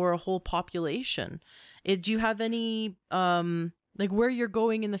scale for a whole population. Do you have any like where you're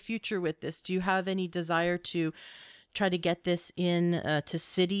going in the future with this? Do you have any desire to try to get this in to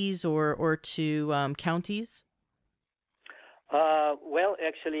cities or to counties? Well,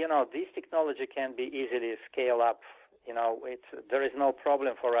 actually, this technology can be easily scaled up. There is no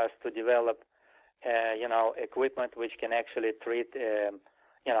problem for us to develop, equipment which can actually treat, a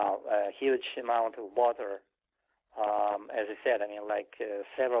huge amount of water. As I said,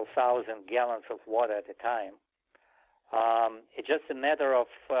 several thousand gallons of water at a time. It's just a matter of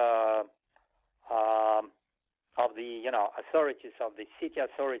the, authorities, of the city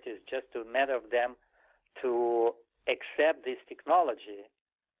authorities, just a matter of them to accept this technology.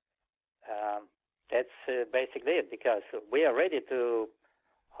 That's basically it, because we are ready to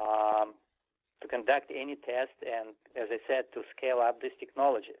conduct any test and, as I said, to scale up this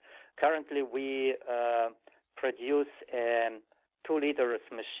technology. Currently, we produce a 2 liters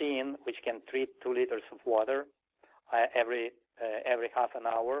machine which can treat 2 liters of water every half an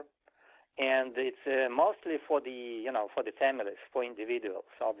hour, and it's mostly for the for the families, for individuals,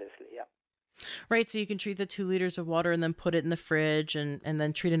 obviously. Yeah. Right, so you can treat the 2 liters of water and then put it in the fridge and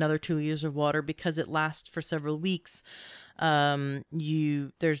then treat another 2 liters of water because it lasts for several weeks.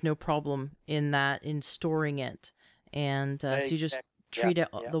 There's no problem in storing it. And so you just treat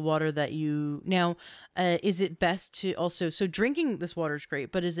the water that you... Now, is it best to also... So drinking this water is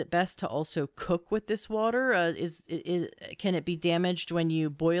great, but is it best to also cook with this water? Can it be damaged when you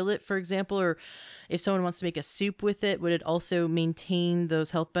boil it, for example? Or if someone wants to make a soup with it, would it also maintain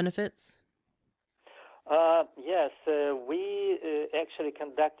those health benefits? Yes, we actually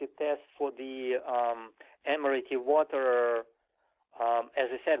conducted tests for the MRET water. As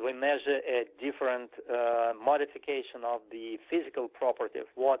I said, we measure a different modification of the physical property of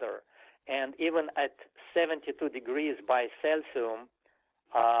water. And even at 72 degrees by Celsius,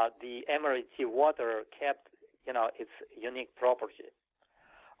 the MRET water kept, its unique property.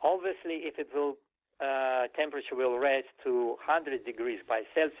 Obviously, if it will, temperature will rise to 100 degrees by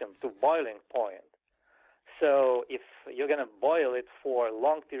Celsius, to boiling point. So if you're going to boil it for a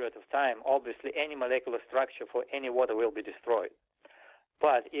long period of time, obviously any molecular structure for any water will be destroyed.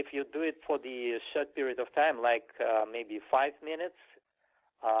 But if you do it for the short period of time, like maybe 5 minutes,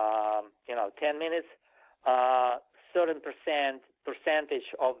 10 minutes, certain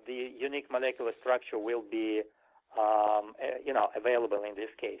percentage of the unique molecular structure will be, available in this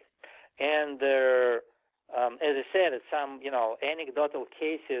case. And as I said, some, anecdotal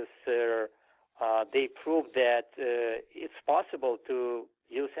cases, they prove that it's possible to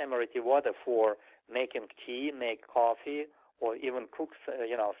use MRET water for making tea, make coffee, or even cook,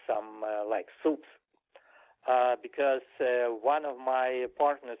 some like soups. Because one of my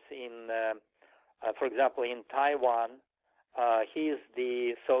partners for example, in Taiwan, he is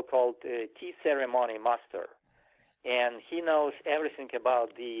the so-called tea ceremony master, and he knows everything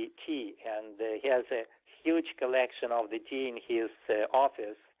about the tea, and he has a huge collection of the tea in his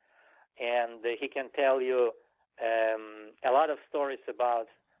office. And he can tell you a lot of stories about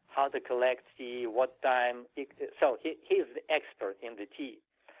how to collect tea, what time. So he's the expert in the tea.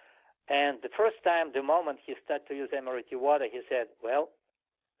 And the first time, the moment he started to use MRET water, he said, well,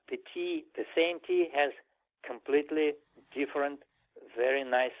 the same tea has completely different, very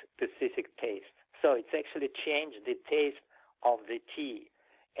nice, specific taste. So it's actually changed the taste of the tea.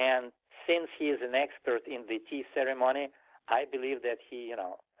 And since he is an expert in the tea ceremony, I believe that he,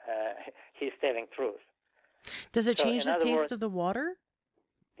 he's telling truth. Does it change the taste of the water?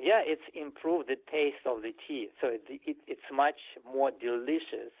 Yeah, it's improved the taste of the tea. So it's much more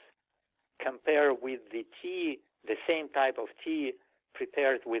delicious compared with the tea, the same type of tea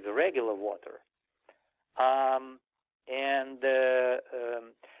prepared with regular water.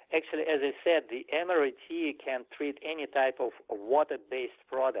 Actually, as I said, the MRET can treat any type of water-based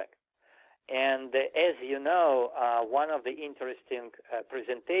product. And as you know, one of the interesting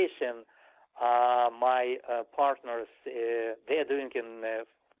presentation my partners they're doing in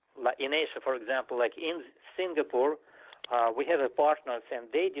Asia, for example, like in Singapore, we have a partners, and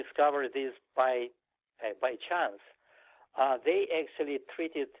they discovered this by chance. They actually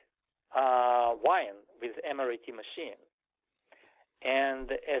treated wine with MRET machine,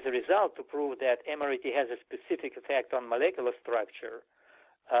 and as a result, to prove that MRET has a specific effect on molecular structure,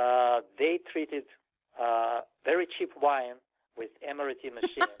 they treated very cheap wine with MRET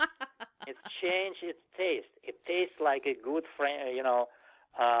machine. It changed its taste. It tastes like a good,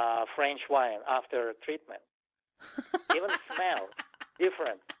 French wine after treatment. Even smell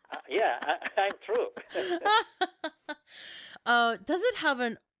different. I'm true. Does it have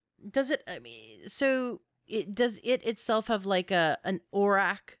I mean, so does it itself have like an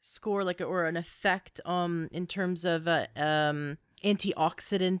ORAC score, or an effect in terms of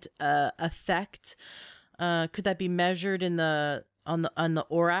antioxidant effect? Could that be measured in on the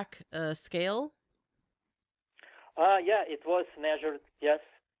ORAC scale? Yeah, it was measured. Yes,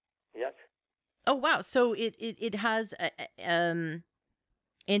 yes. Oh wow! So it has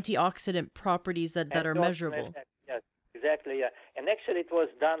antioxidant properties that are measurable. Effect, yes, exactly. Yeah, and actually, it was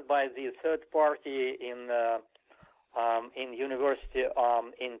done by the third party in university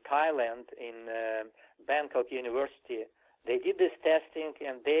in Thailand, in Bangkok University. They did this testing,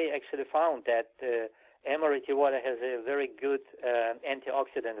 and they actually found that MRET water has a very good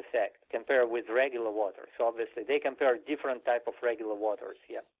antioxidant effect compared with regular water. So obviously, they compare different type of regular waters.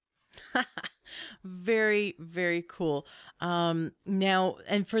 Yeah. Very, very cool. Now,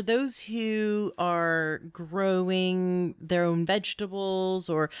 and for those who are growing their own vegetables,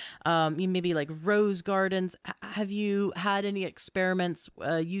 or maybe like rose gardens, have you had any experiments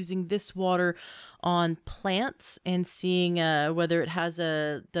using this water on plants and seeing whether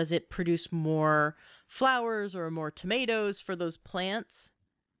does it produce more flowers or more tomatoes for those plants?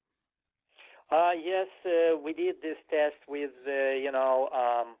 Yes, we did this test with,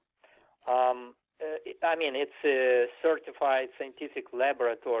 I mean, it's a certified scientific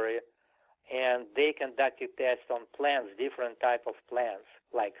laboratory, and they conducted tests on plants, different type of plants,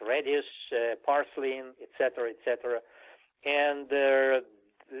 like radish, parsley, etc., etc. And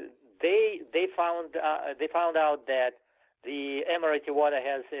they found out that the MRET water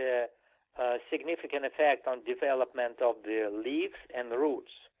has a significant effect on development of the leaves and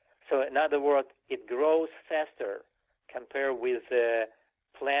roots. So in other words, it grows faster compared with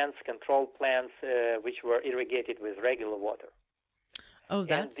controlled plants, which were irrigated with regular water. Oh,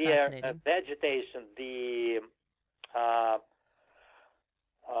 that's and fascinating. Vegetation, the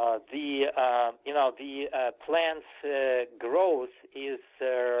plants growth is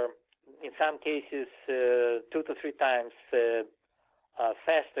in some cases 2 to 3 times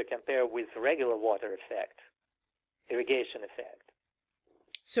faster compared with regular water effect, irrigation effect.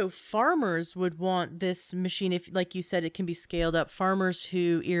 So farmers would want this machine, if, like you said, it can be scaled up. Farmers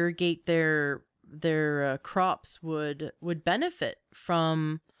who irrigate their crops would benefit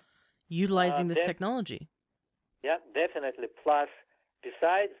from utilizing this technology. Yeah, definitely. Plus,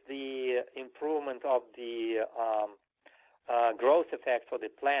 besides the improvement of the growth effect for the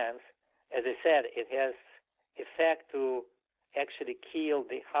plants, as I said, it has effect to actually kill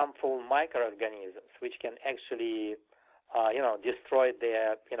the harmful microorganisms, which can actually destroy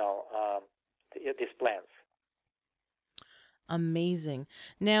these plants. Amazing.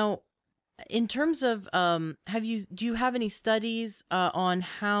 Now, in terms of, do you have any studies on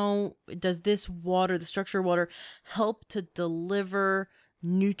how does this water, the structure of water, help to deliver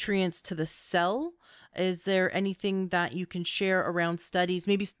nutrients to the cell? Is there anything that you can share around studies?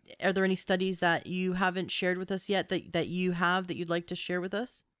 Maybe are there any studies that you haven't shared with us yet that you have that you'd like to share with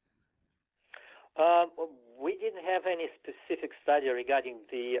us? We didn't have any specific study regarding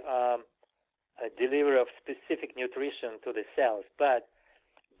the delivery of specific nutrition to the cells, but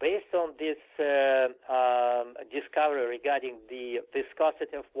based on this discovery regarding the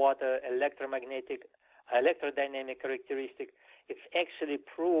viscosity of water, electrodynamic characteristic, it actually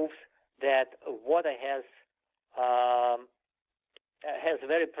proves that water has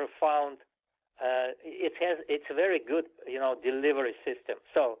very profound. It's a very good delivery system.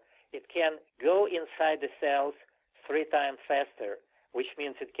 So it can go inside the cells 3 times faster, which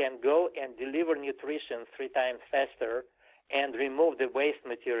means it can go and deliver nutrition 3 times faster and remove the waste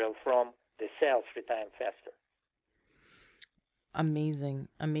material from the cells 3 times faster. Amazing,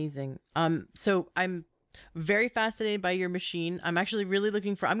 amazing. So I'm Very fascinated by your machine. I'm actually really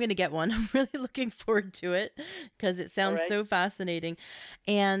I'm going to get one. I'm really looking forward to it because it All sounds right. so fascinating.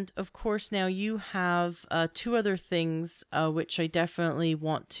 And of course, now you have two other things which I definitely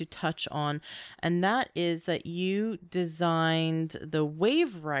want to touch on. And that is that you designed the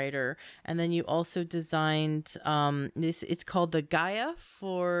Wave Rider, and then you also designed it's called the Gaia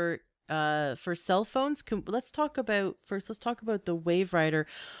for cell phones. Let's talk about the Wave Rider.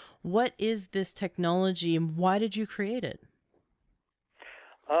 What is this technology and why did you create it?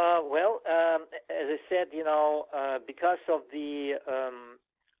 As I said, because of the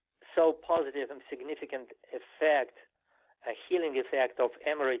so positive and significant effect, a healing effect of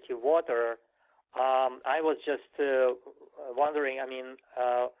MRET water, I was just wondering,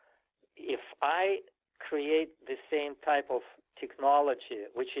 if I create the same type of technology,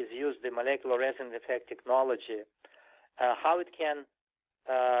 which is used, the molecular resonance effect technology, how it can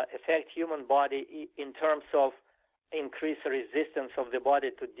affect human body in terms of increase resistance of the body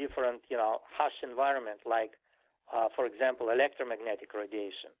to different, harsh environment, like, for example, electromagnetic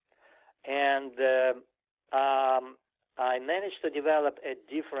radiation. And I managed to develop a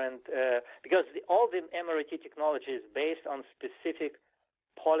different, because all the MRET technology is based on specific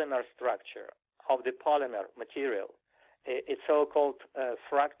polymer structure of the polymer material. It's so-called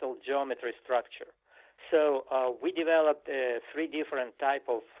fractal geometry structure. So we developed three different type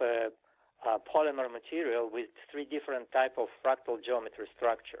of polymer material with three different type of fractal geometry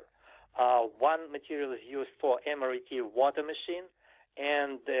structure. One material is used for MRET water machine,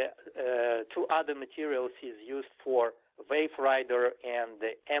 and two other materials is used for Wave Rider and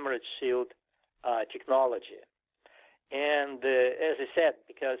the MRET shield technology. And as I said,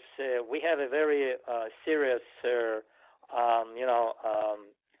 because we have a very serious,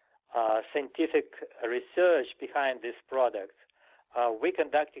 scientific research behind this product, we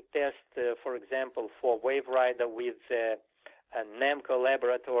conducted tests, for example, for Wave Rider with a NEMCO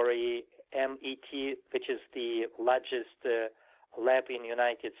laboratory, MET, which is the largest lab in the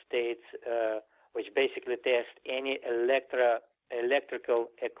United States, which basically tests any electrical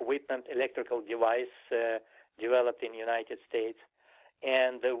equipment, electrical device developed in the United States.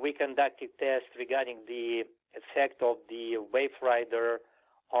 And we conducted tests regarding the effect of the Wave Rider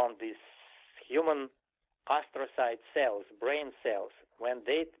on these human astrocyte cells, brain cells, when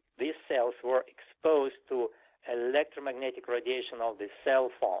these cells were exposed to electromagnetic radiation of the cell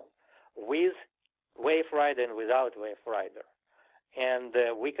phone with Wave Rider and without Wave Rider. And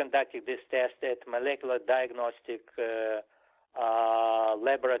we conducted this test at Molecular Diagnostic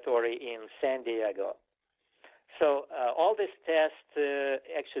Laboratory in San Diego. So all this test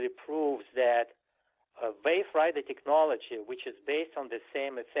actually proves that Wave Rider technology, which is based on the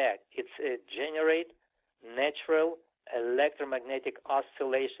same effect, it generates natural electromagnetic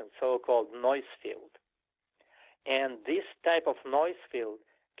oscillation, so-called noise field. And this type of noise field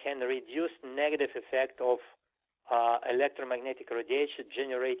can reduce negative effect of electromagnetic radiation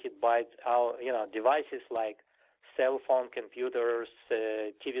generated by our devices like cell phone, computers,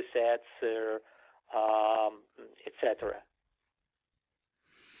 TV sets, etc.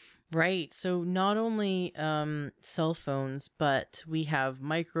 Right. So not only cell phones, but we have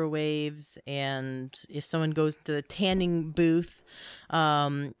microwaves, and if someone goes to the tanning booth,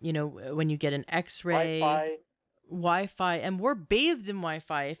 when you get an X-ray, Wi-Fi, and we're bathed in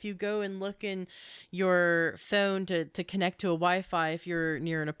Wi-Fi. If you go and look in your phone to connect to a Wi-Fi, if you're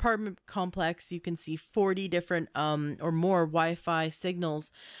near an apartment complex, you can see 40 different or more Wi-Fi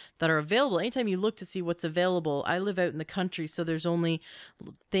signals that are available. Anytime you look to see what's available, I live out in the country, so there's only,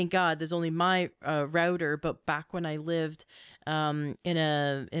 thank God, there's only my router. But back when I lived in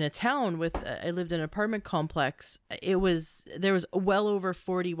a town with, I lived in an apartment complex, there was well over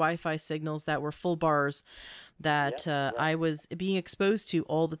 40 Wi-Fi signals that were full bars that I was being exposed to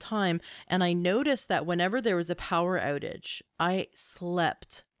all the time. And I noticed that whenever there was a power outage, I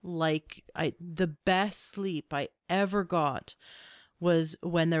slept like the best sleep I ever got was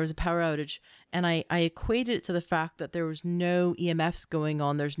when there was a power outage. And I equated it to the fact that there was no EMFs going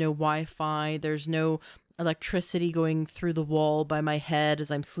on. There's no Wi-Fi. There's no electricity going through the wall by my head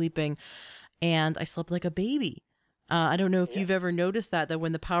as I'm sleeping. And I slept like a baby. I don't know if you've ever noticed that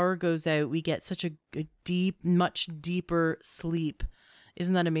when the power goes out, we get such a deep, much deeper sleep.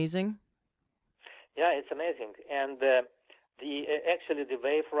 Isn't that amazing? Yeah, it's amazing. And actually the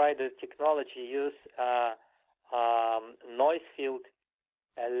Wave Rider technology use noise field,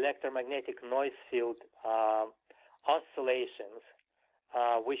 electromagnetic noise field oscillations,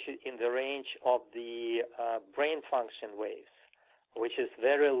 which is in the range of the brain function waves, which is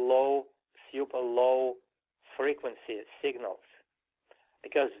very low, super low frequency signals,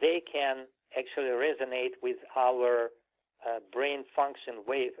 because they can actually resonate with our brain function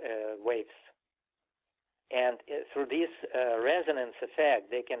waves. And through this resonance effect,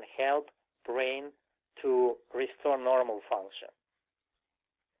 they can help brain to restore normal function.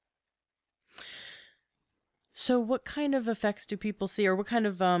 So what kind of effects do people see, or what kind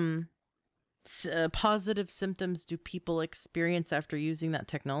of positive symptoms do people experience after using that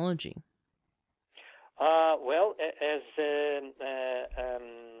technology? Well, as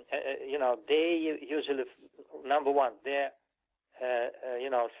you know, they usually, number one, their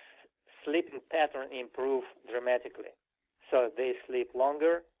sleeping pattern improve dramatically, so they sleep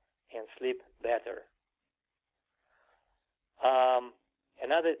longer and sleep better.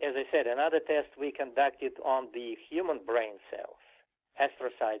 As I said, another test we conducted on the human brain cells,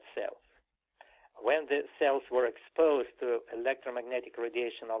 astrocyte cells. When the cells were exposed to electromagnetic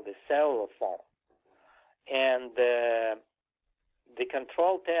radiation of the cellular phone, and the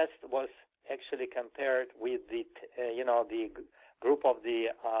control test was actually compared with the group of the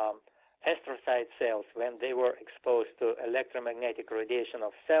astrocyte cells when they were exposed to electromagnetic radiation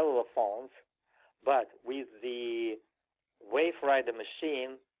of cellular phones, but with the wave rider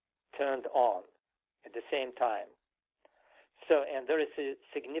machine turned on at the same time. So, and there is a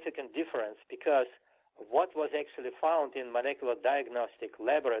significant difference, because what was actually found in molecular diagnostic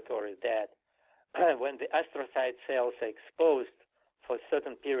laboratory that when the astrocyte cells are exposed for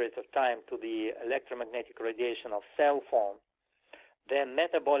certain periods of time to the electromagnetic radiation of cell phone, their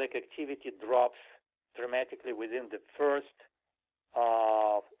metabolic activity drops dramatically within the first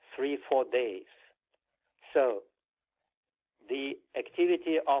 3-4 days. So the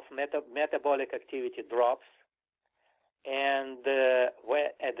activity of metabolic activity drops, and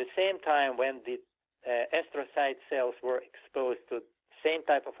at the same time, when the astrocyte cells were exposed to same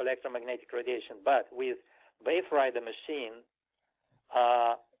type of electromagnetic radiation, but with wave rider machine,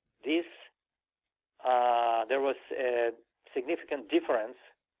 there was a significant difference,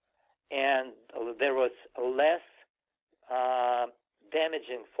 and there was less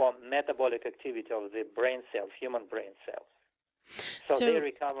damaging for metabolic activity of the brain cells, human brain cells. So they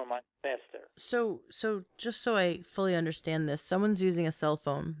recover much faster. So just so I fully understand this, someone's using a cell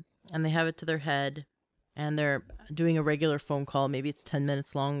phone and they have it to their head and they're doing a regular phone call. Maybe it's 10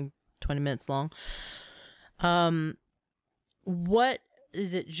 minutes long, 20 minutes long. What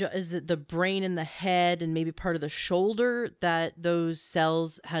is it? Is it the brain and the head and maybe part of the shoulder that those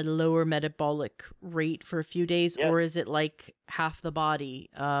cells had lower metabolic rate for a few days? Yes. Or is it like half the body?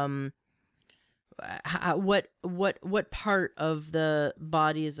 What part of the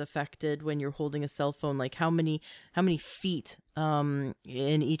body is affected when you're holding a cell phone? Like how many feet in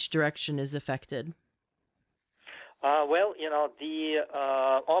each direction is affected? Well,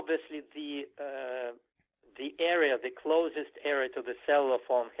 obviously the closest area to the cellular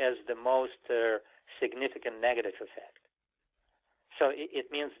phone has the most significant negative effect. So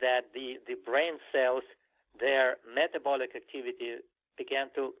it means that the brain cells, their metabolic activity began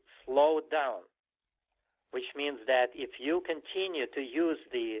to slow down, which means that if you continue to use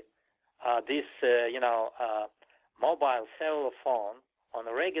this mobile cellular phone on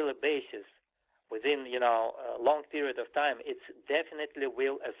a regular basis within a long period of time, it definitely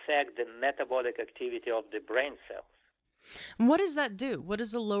will affect the metabolic activity of the brain cells. And what does that do? What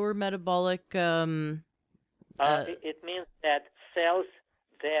is a lower metabolic? It means that cells,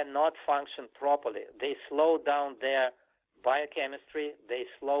 they're not function properly. They slow down their biochemistry. They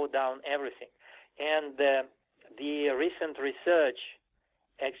slow down everything. And the recent research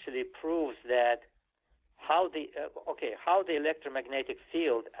actually proves that how the electromagnetic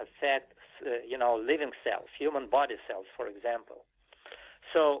field affects living cells, human body cells, for example.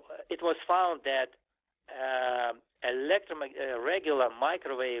 So it was found that regular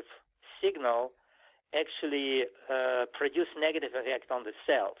microwave signal actually produce negative effect on the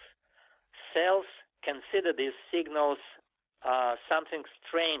cells. Cells consider these signals something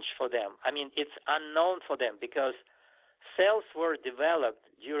strange for them. I mean, it's unknown for them because cells were developed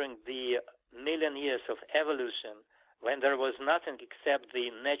during the million years of evolution when there was nothing except the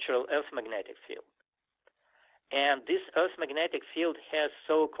natural Earth magnetic field. And this Earth magnetic field has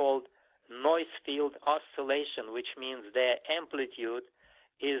so-called noise field oscillation, which means their amplitude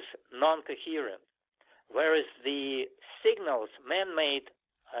is non-coherent, whereas the signals, man-made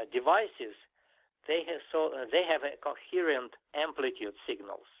devices, they have a coherent amplitude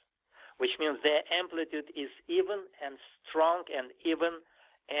signals, which means their amplitude is even and strong and even,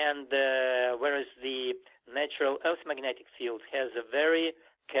 and whereas the natural Earth magnetic field has a very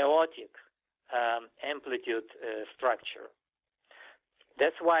chaotic amplitude structure.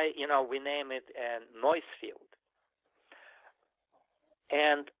 That's why we name it a noise field.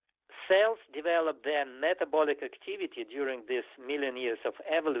 And Cells developed their metabolic activity during this million years of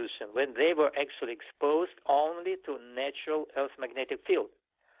evolution when they were actually exposed only to natural Earth magnetic field.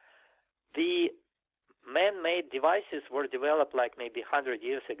 The man-made devices were developed like maybe 100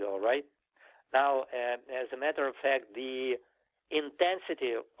 years ago, right? Now, as a matter of fact, the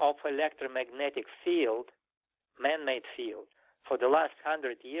intensity of electromagnetic field, man-made field, for the last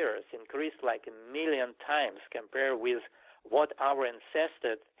 100 years increased like 1,000,000 times compared with what our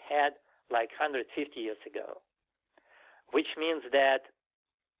ancestors had like 150 years ago, which means that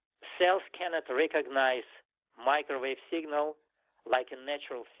cells cannot recognize microwave signal like a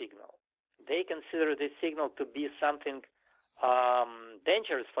natural signal. They consider this signal to be something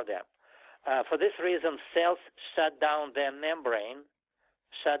dangerous for them. For this reason, cells shut down their membrane,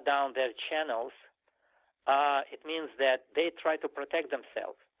 shut down their channels. It means that they try to protect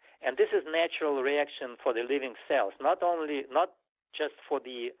themselves. And this is natural reaction for the living cells, not just for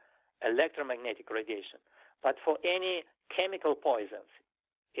the electromagnetic radiation, but for any chemical poisons.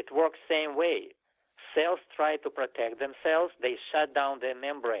 It works same way. Cells try to protect themselves. They shut down their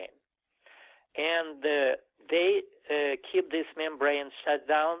membrane. And they keep this membrane shut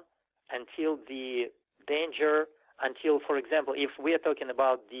down until the danger, until, for example, if we are talking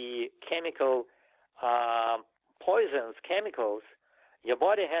about the chemical poisons, chemicals, your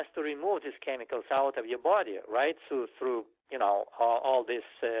body has to remove these chemicals out of your body, right? So through all this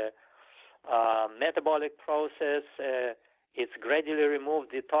metabolic process, it's gradually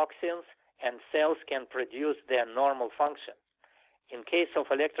removed the toxins, and cells can produce their normal function. In case of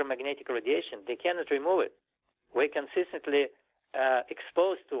electromagnetic radiation, they cannot remove it. We're consistently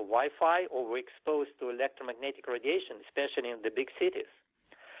exposed to Wi-Fi, or we're exposed to electromagnetic radiation, especially in the big cities.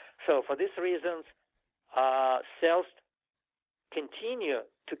 So for these reasons, cells continue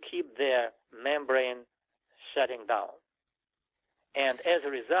to keep their membrane shutting down. And as a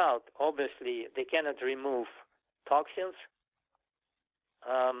result, obviously, they cannot remove toxins.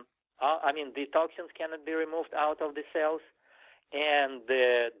 The toxins cannot be removed out of the cells, and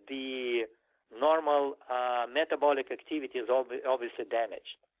the normal metabolic activity is obviously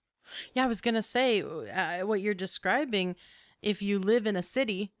damaged. Yeah, I was going to say, what you're describing, if you live in a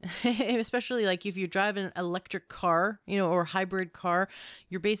city, especially like if you drive an electric car, or hybrid car,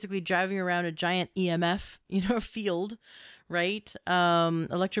 you're basically driving around a giant EMF, field, right?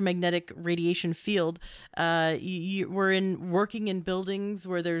 Electromagnetic radiation field. We're working in buildings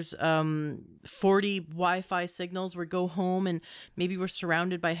where there's 40 Wi-Fi signals. We go home and maybe we're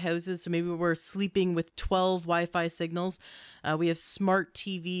surrounded by houses, so maybe we're sleeping with 12 Wi-Fi signals. We have smart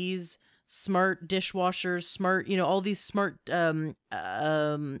TVs, smart dishwashers, smart, all these smart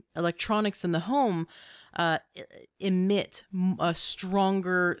electronics in the home emit a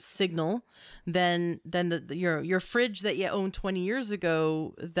stronger signal than your fridge that you owned 20 years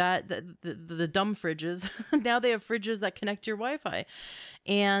ago. The dumb fridges now they have fridges that connect to your Wi-Fi,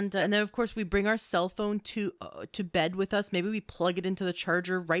 and then of course we bring our cell phone to bed with us. Maybe we plug it into the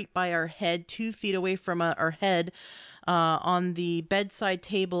charger right by our head, 2 feet away from our head, on the bedside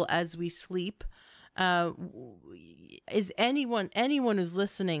table as we sleep. Is anyone who's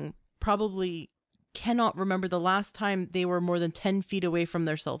listening probably cannot remember the last time they were more than 10 feet away from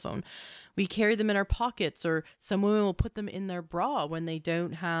their cell phone. We carry them in our pockets, or some women will put them in their bra when they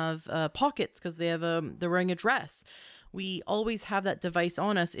don't have pockets because they're wearing a dress. We always have that device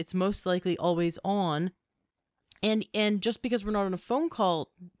on us. It's most likely always on. And just because we're not on a phone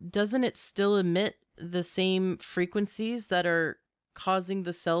call, doesn't it still emit the same frequencies that are causing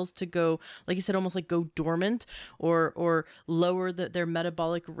the cells to go, like you said, almost like go dormant, or lower their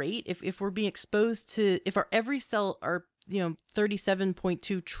metabolic rate? If we're being exposed to, if our every cell, our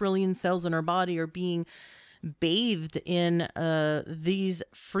 37.2 trillion cells in our body are being bathed in these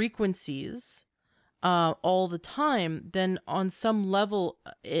frequencies all the time, then on some level,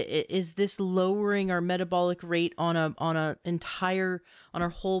 is this lowering our metabolic rate on our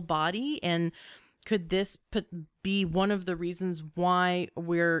whole body? And could this be one of the reasons why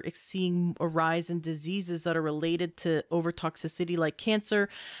we're seeing a rise in diseases that are related to overtoxicity, like cancer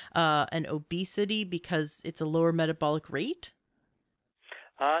and obesity, because it's a lower metabolic rate?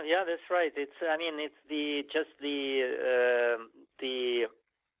 Yeah, that's right. It's the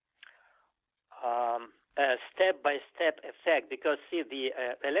step-by-step effect, because see, the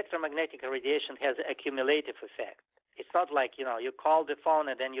electromagnetic radiation has a cumulative effect. It's not like, you call the phone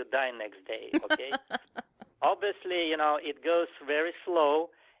and then you die next day, okay? Obviously, it goes very slow,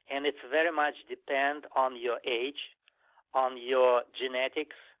 and it's very much depend on your age, on your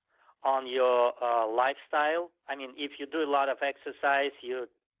genetics, on your lifestyle. If you do a lot of exercise, you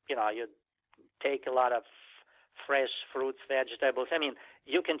take a lot of fresh fruits, vegetables. I mean,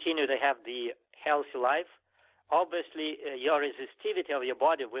 you continue to have the healthy life. Obviously, your resistivity of your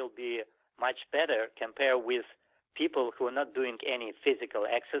body will be much better compared with people who are not doing any physical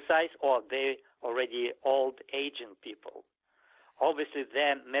exercise, or they already old, aging people. Obviously,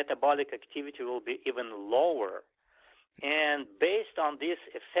 their metabolic activity will be even lower. And based on this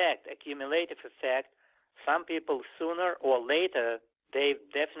effect, accumulative effect, some people sooner or later, they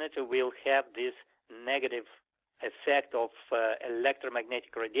definitely will have this negative effect of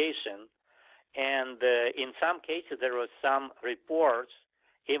electromagnetic radiation. And in some cases, there were some reports,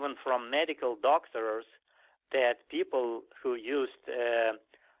 even from medical doctors, that people who used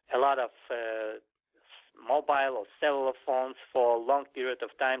a lot of mobile or cellular phones for a long period of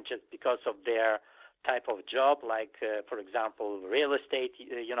time just because of their type of job, like, for example, real estate,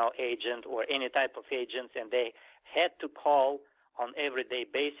 agent or any type of agents, and they had to call on everyday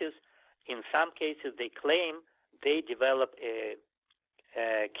basis. In some cases, they claim they developed a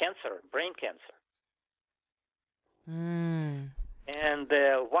cancer, brain cancer. And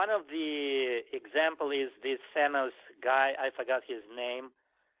one of the example is this famous guy, I forgot his name.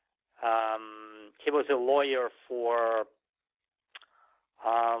 He was a lawyer for,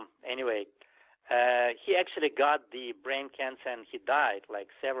 anyway, he actually got the brain cancer and he died like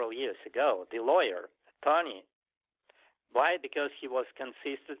several years ago, the lawyer, attorney. Why? Because he was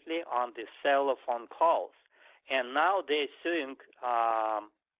consistently on the cell phone calls. And now they're suing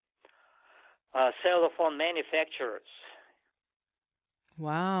cell phone manufacturers.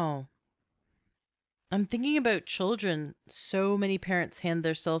 Wow. I'm thinking about children. So many parents hand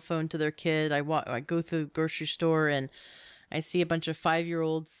their cell phone to their kid. I go through the grocery store and I see a bunch of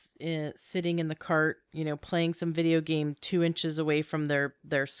 5-year-olds sitting in the cart, playing some video game 2 inches away from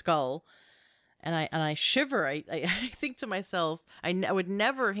their skull. And I shiver. I think to myself, I would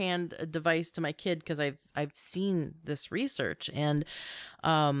never hand a device to my kid because I've seen this research, and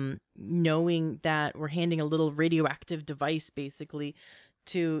knowing that we're handing a little radioactive device basically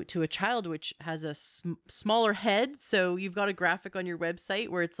to a child, which has a smaller head. So you've got a graphic on your website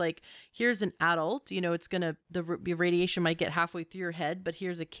where it's like, here's an adult, it's gonna, the radiation might get halfway through your head, but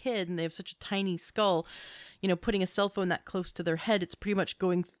here's a kid and they have such a tiny skull. Putting a cell phone that close to their head, it's pretty much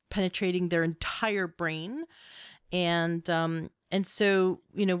penetrating their entire brain. And so,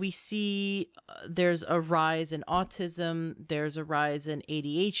 we see there's a rise in autism, there's a rise in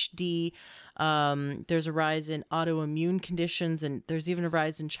ADHD, there's a rise in autoimmune conditions, and there's even a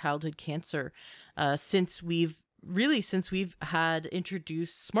rise in childhood cancer since we've had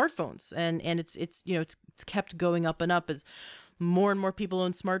introduced smartphones, and it's kept going up and up as more and more people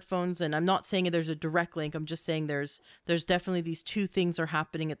own smartphones. And I'm not saying there's a direct link. I'm just saying there's definitely these two things are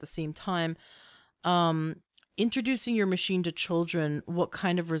happening at the same time. Introducing your machine to children, what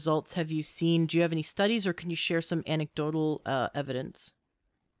kind of results have you seen? Do you have any studies, or can you share some anecdotal evidence?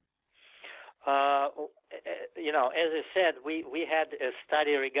 As I said, we had a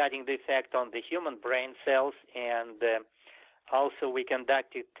study regarding the effect on the human brain cells, and also we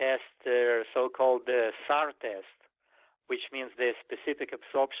conducted tests, so-called SAR test, which means the specific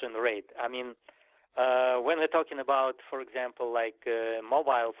absorption rate. I mean, when we're talking about, for example, like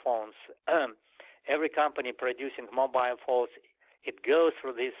mobile phones, every company producing mobile phones, it goes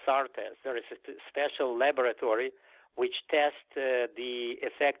through this SAR test. There is a special laboratory which tests the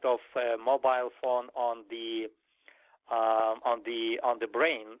effect of mobile phone on the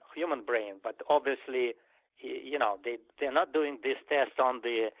brain, human brain. But obviously, they're not doing this test on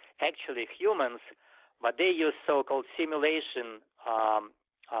the actually humans, but they use so-called simulation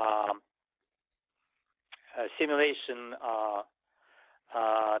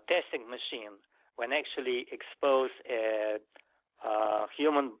testing machine, when actually expose a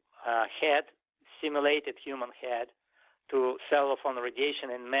human head, simulated human head, to cell phone radiation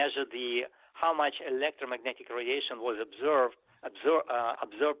and measure how much electromagnetic radiation was absorbed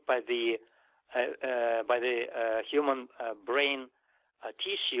by the human brain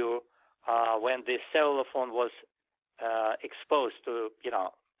tissue when the cellular phone was exposed to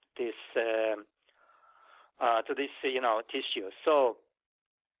this tissue. So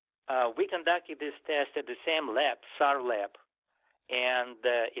we conducted this test at the same lab, SAR lab, and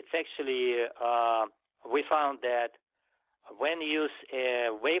it's actually we found that when you use a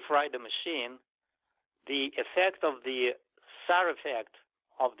wave rider machine, the effect of the SAR effect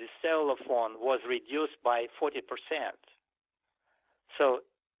of the cellular phone was reduced by 40%. So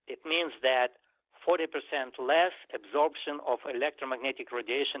it means that 40% less absorption of electromagnetic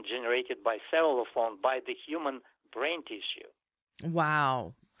radiation generated by cellular phone by the human brain tissue.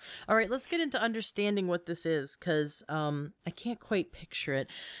 Wow. All right, let's get into understanding what this is, because I can't quite picture it.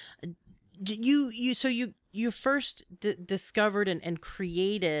 you first discovered and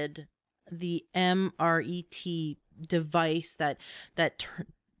created the MRET device that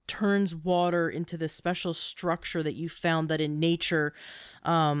turns water into this special structure that you found that in nature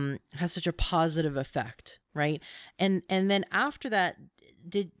has such a positive effect, right? And then after that,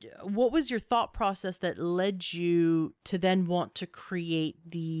 what was your thought process that led you to then want to create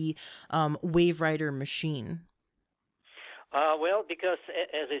the Wave Rider machine? Well, because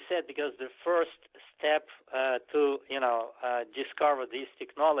as I said, because the first step to discover this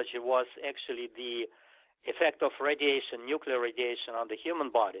technology was actually the effect of radiation, nuclear radiation, on the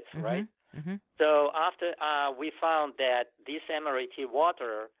human bodies, right? Mm-hmm. So after we found that this MRET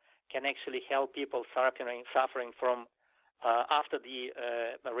water can actually help people suffering from after the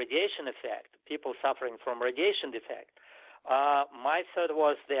radiation effect, people suffering from radiation defect. My thought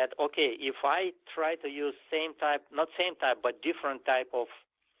was that, okay, if I try to use not same type, but different type of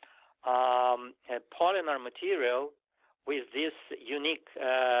polymer material with this unique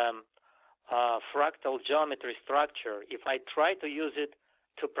fractal geometry structure, if I try to use it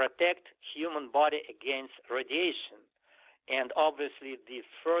to protect human body against radiation, and obviously the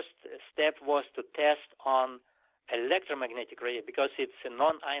first step was to test on electromagnetic radiation, because it's a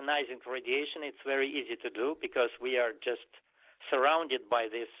non-ionizing radiation. It's very easy to do because we are just surrounded by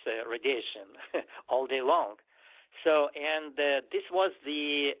this radiation all day long. So, and this was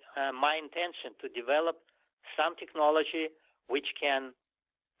my intention, to develop some technology which can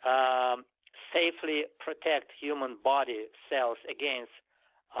safely protect human body cells against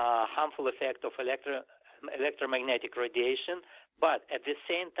harmful effect of electromagnetic radiation, but at the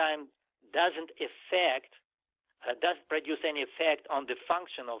same time doesn't produce any effect on the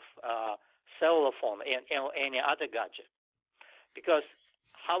function of cellular phone and any other gadget. Because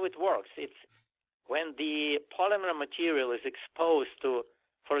how it works, it's when the polymer material is exposed to,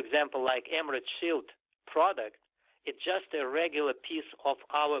 for example, like MRET shield product, it's just a regular piece of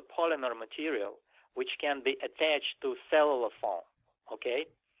our polymer material which can be attached to cellular phone, okay?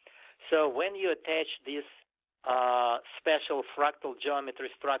 So when you attach this special fractal geometry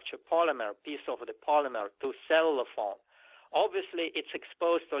structure piece of the polymer to cellular phone, obviously it's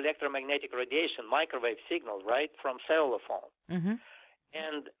exposed to electromagnetic radiation, microwave signal, right, from cellular phone. Mm-hmm.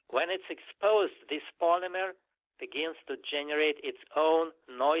 And when it's exposed, this polymer begins to generate its own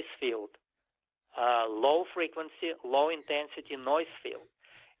noise field, low frequency, low intensity noise field.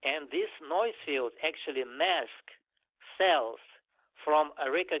 And this noise field actually masks cells from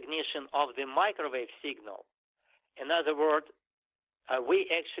a recognition of the microwave signal. In other words, we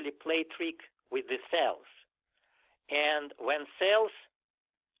actually play trick with the cells. And when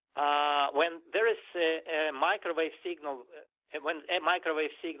there is a microwave signal, when a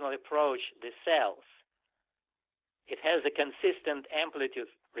microwave signal approach the cells, it has a consistent amplitude.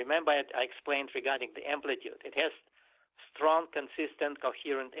 Remember, I explained regarding the amplitude. It has strong, consistent,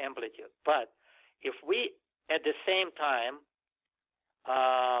 coherent amplitude. But if we, at the same time,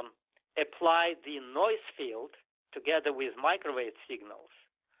 apply the noise field together with microwave signals,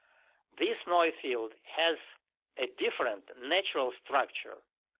 this noise field has a different natural structure,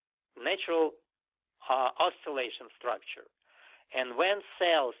 natural oscillation structure. And when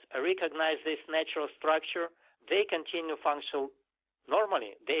cells recognize this natural structure, they continue function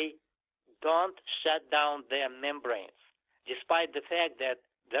normally. They don't shut down their membranes, despite the fact that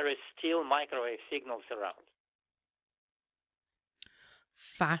there is still microwave signals around.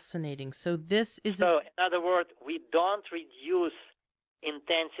 Fascinating. So this is... So, in other words, we don't reduce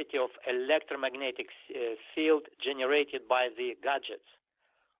intensity of electromagnetic field generated by the gadgets.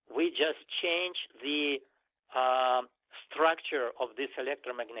 We just change the structure of this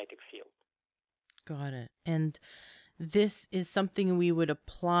electromagnetic field. Got it. And this is something we would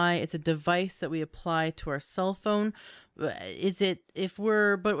apply. It's a device that we apply to our cell phone. Is it, if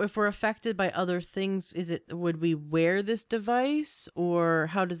we're affected by other things, would we wear this device, or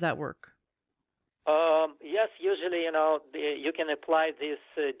how does that work? Yes, usually, you can apply this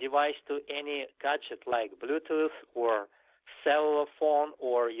device to any gadget like Bluetooth or cellular phone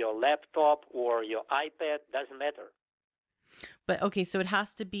or your laptop or your iPad, doesn't matter. But okay, so it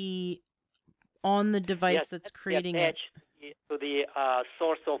has to be on the device that's creating it. To the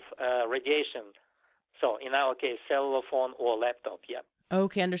source of radiation. So in our case, cellular phone or laptop, yeah.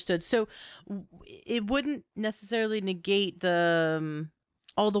 Okay, understood. So it wouldn't necessarily negate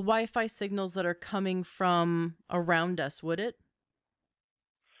all the Wi-Fi signals that are coming from around us, would it?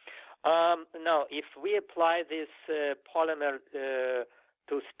 No, if we apply this polymer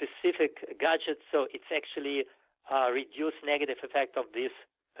to specific gadgets, so it's actually reduce negative effect of this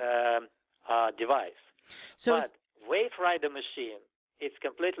device. So but Wave Rider machine, it's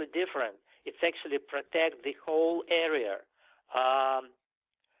completely different. It's actually protect the whole area, um,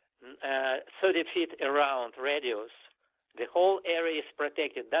 30 feet around radius. The whole area is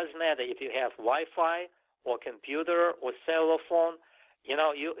protected. Doesn't matter if you have Wi-Fi or computer or cellular phone.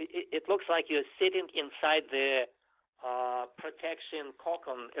 It looks like you're sitting inside the protection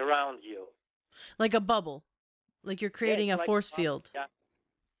cocon around you. Like a bubble, like you're creating a force field. Yeah.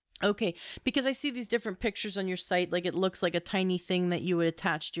 Okay, because I see these different pictures on your site, like it looks like a tiny thing that you would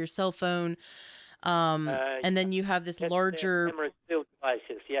attach to your cell phone, and then you have this larger MRET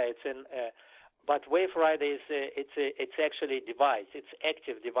devices. Yeah, it's an. But WaveWriter is it's actually a device. It's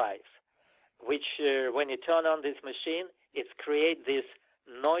active device, which when you turn on this machine, it creates this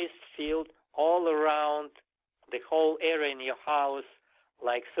noise field all around the whole area in your house,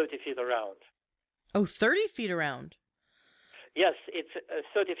 like 30 feet around. Oh, 30 feet around. Yes, it's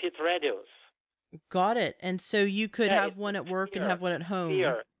 30 feet radius. Got it. And so you could have one at work and have one at home.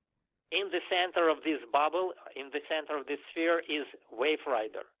 Sphere. In the center of this bubble, in the center of this sphere is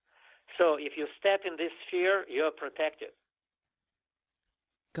WaveWriter. So if you step in this sphere, you're protected.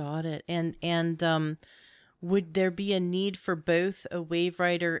 Got it. And would there be a need for both a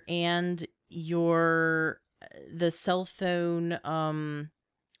WaveWriter and the cell phone,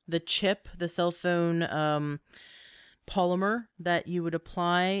 the chip, the cell phone polymer that you would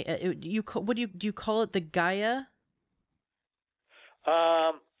apply? Do you call it the Gaia?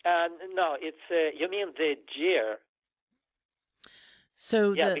 No, it's you mean the GEAR.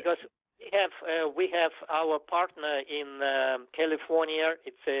 So yeah, because we have our partner in California.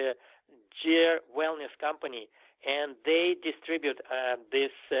 It's a GEAR wellness company, and they distribute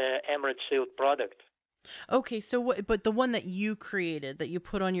this MRET Shield product. Okay, so but the one that you created, that you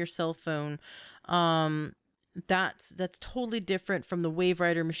put on your cell phone, that's totally different from the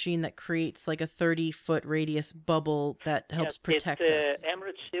WaveWriter machine that creates like a 30-foot radius bubble that helps protect us. It's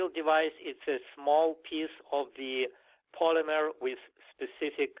MRET Shield device. It's a small piece of the polymer with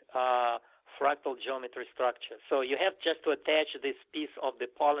specific fractal geometry structure. So you have just to attach this piece of the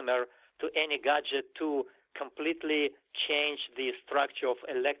polymer to any gadget to completely change the structure of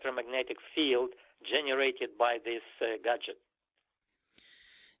electromagnetic field generated by this gadget.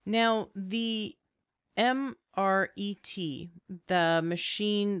 Now, the MRET, the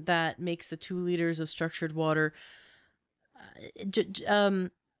machine that makes the 2 liters of structured water,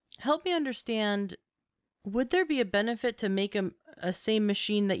 help me understand, would there be a benefit to make a same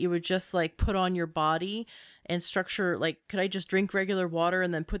machine that you would just like put on your body and structure, like, could I just drink regular water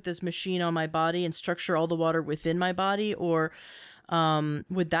and then put this machine on my body and structure all the water within my body? Or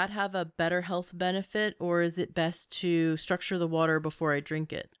would that have a better health benefit, or is it best to structure the water before I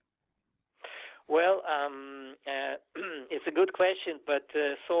drink it? Well, it's a good question, but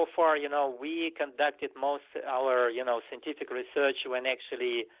so far, we conducted most our, scientific research when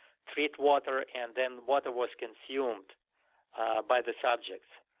actually treat water, and then water was consumed by the subjects.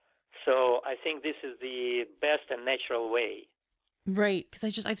 So I think this is the best and natural way. Right,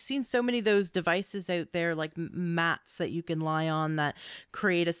 because I've seen so many of those devices out there, like mats that you can lie on that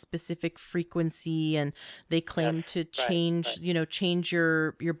create a specific frequency, and they claim to change, change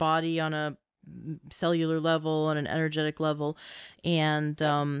your body on a cellular level, on an energetic level, and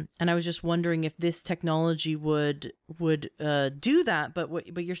I was just wondering if this technology would do that. But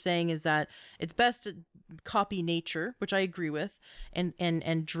what you're saying is that it's best to copy nature, which I agree with,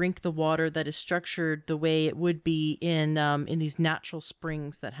 and drink the water that is structured the way it would be in these natural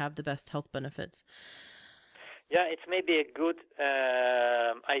springs that have the best health benefits. Yeah, it's maybe a good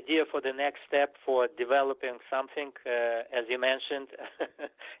idea for the next step for developing something, as you mentioned,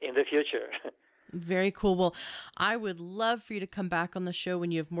 in the future. Very cool. Well, I would love for you to come back on the show when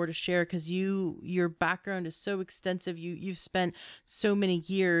you have more to share, because your background is so extensive. You've spent so many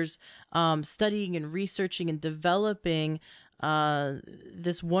years studying and researching and developing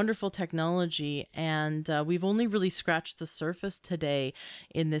this wonderful technology, and we've only really scratched the surface today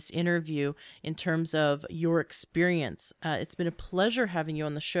in this interview in terms of your experience. It's been a pleasure having you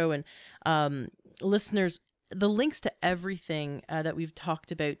on the show, and listeners, the links to everything that we've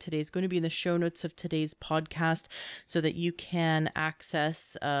talked about today is going to be in the show notes of today's podcast, so that you can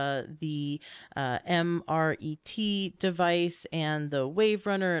access the MRET device and the Wave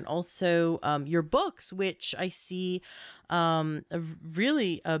Runner, and also your books, which I see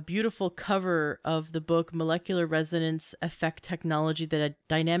a beautiful cover of the book Molecular Resonance Effect Technology, the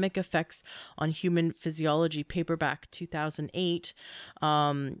Dynamic Effects on Human Physiology, paperback 2008,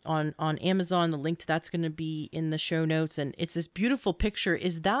 on Amazon. The link to that's going to be in the show notes, and it's this beautiful picture.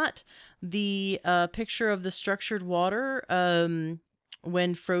 Is that the picture of the structured water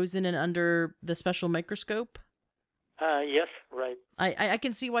when frozen and under the special microscope? Yes, right. I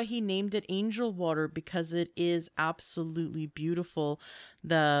can see why he named it angel water, because it is absolutely beautiful,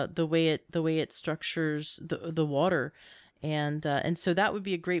 the way it structures the water. And so that would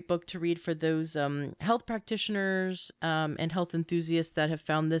be a great book to read for those health practitioners and health enthusiasts that have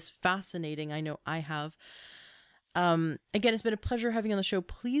found this fascinating. I know I have. Again, it's been a pleasure having you on the show.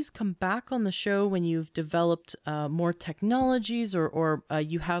 Please come back on the show when you've developed more technologies, or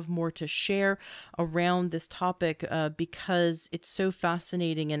you have more to share around this topic, because it's so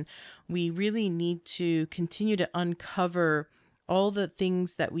fascinating, and we really need to continue to uncover all the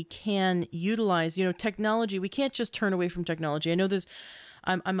things that we can utilize. You know, technology, we can't just turn away from technology. I know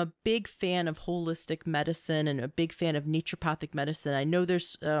I'm a big fan of holistic medicine and a big fan of naturopathic medicine. I know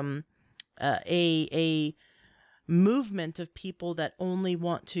there's a movement of people that only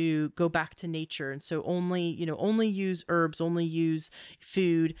want to go back to nature, and so only use herbs, only use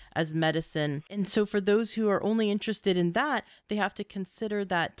food as medicine. And so for those who are only interested in that, they have to consider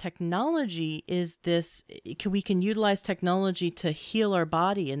that technology is we can utilize technology to heal our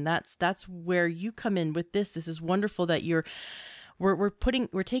body, and that's where you come in with this. This is wonderful that we're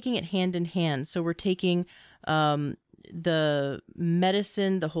taking it hand in hand. So we're taking the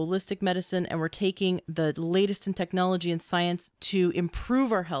medicine, the holistic medicine, and we're taking the latest in technology and science to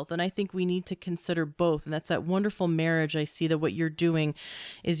improve our health. And I think we need to consider both. And that's that wonderful marriage. I see that what you're doing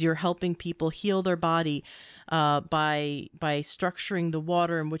is you're helping people heal their body by structuring the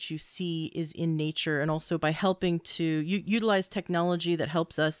water in which you see is in nature, and also by helping to utilize technology that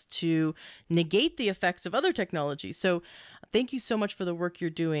helps us to negate the effects of other technology. So thank you so much for the work you're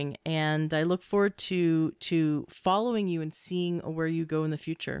doing, and I look forward to following you and seeing where you go in the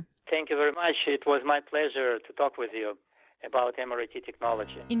future. Thank you very much. It was my pleasure to talk with you about MRET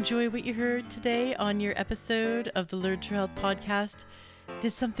technology. Enjoy what you heard today on your episode of the Learn True Health podcast.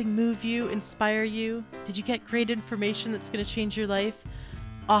 Did something move you, inspire you? Did you get great information that's going to change your life?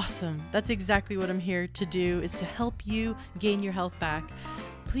 Awesome. That's exactly what I'm here to do, is to help you gain your health back.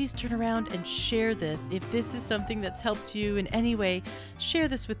 Please turn around and share this. If this is something that's helped you in any way, share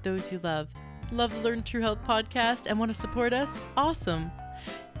this with those you love. Love the Learn True Health podcast and want to support us? Awesome.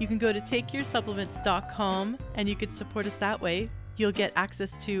 You can go to takeyoursupplements.com and you can support us that way. You'll get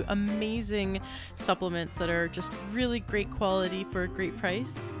access to amazing supplements that are just really great quality for a great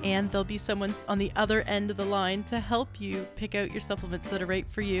price. And there'll be someone on the other end of the line to help you pick out your supplements that are right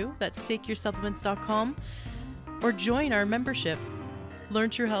for you. That's takeyoursupplements.com. Or join our membership,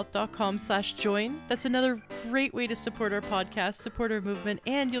 learntruehealth.com/join. That's another great way to support our podcast, support our movement,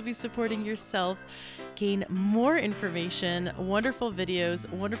 and you'll be supporting yourself. Gain more information, wonderful videos,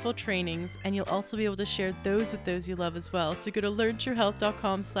 wonderful trainings, and you'll also be able to share those with those you love as well. So go to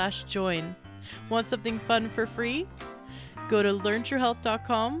learntruehealth.com/join. Want something fun for free? Go to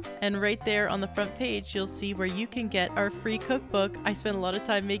learntruehealth.com, and right there on the front page, you'll see where you can get our free cookbook. I spent a lot of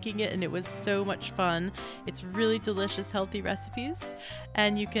time making it, and it was so much fun. It's really delicious, healthy recipes.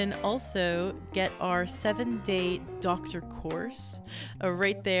 And you can also get our 7-day doctor course.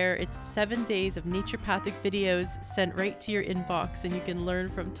 Right there, it's 7 days of naturopathic videos sent right to your inbox, and you can learn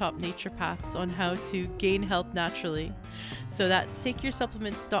from top naturopaths on how to gain health naturally. So that's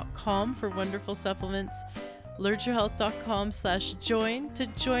takeyoursupplements.com for wonderful supplements. learntruehealth.com/join to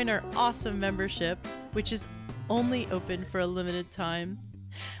join our awesome membership, which is only open for a limited time.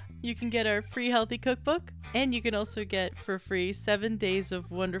 You can get our free healthy cookbook, and you can also get for free 7 days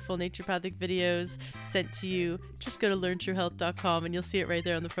of wonderful naturopathic videos sent to you. Just go to learntruehealth.com and you'll see it right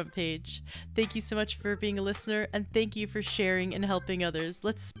there on the front page. Thank you so much for being a listener, and thank you for sharing and helping others.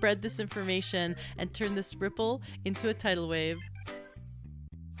 Let's spread this information and turn this ripple into a tidal wave.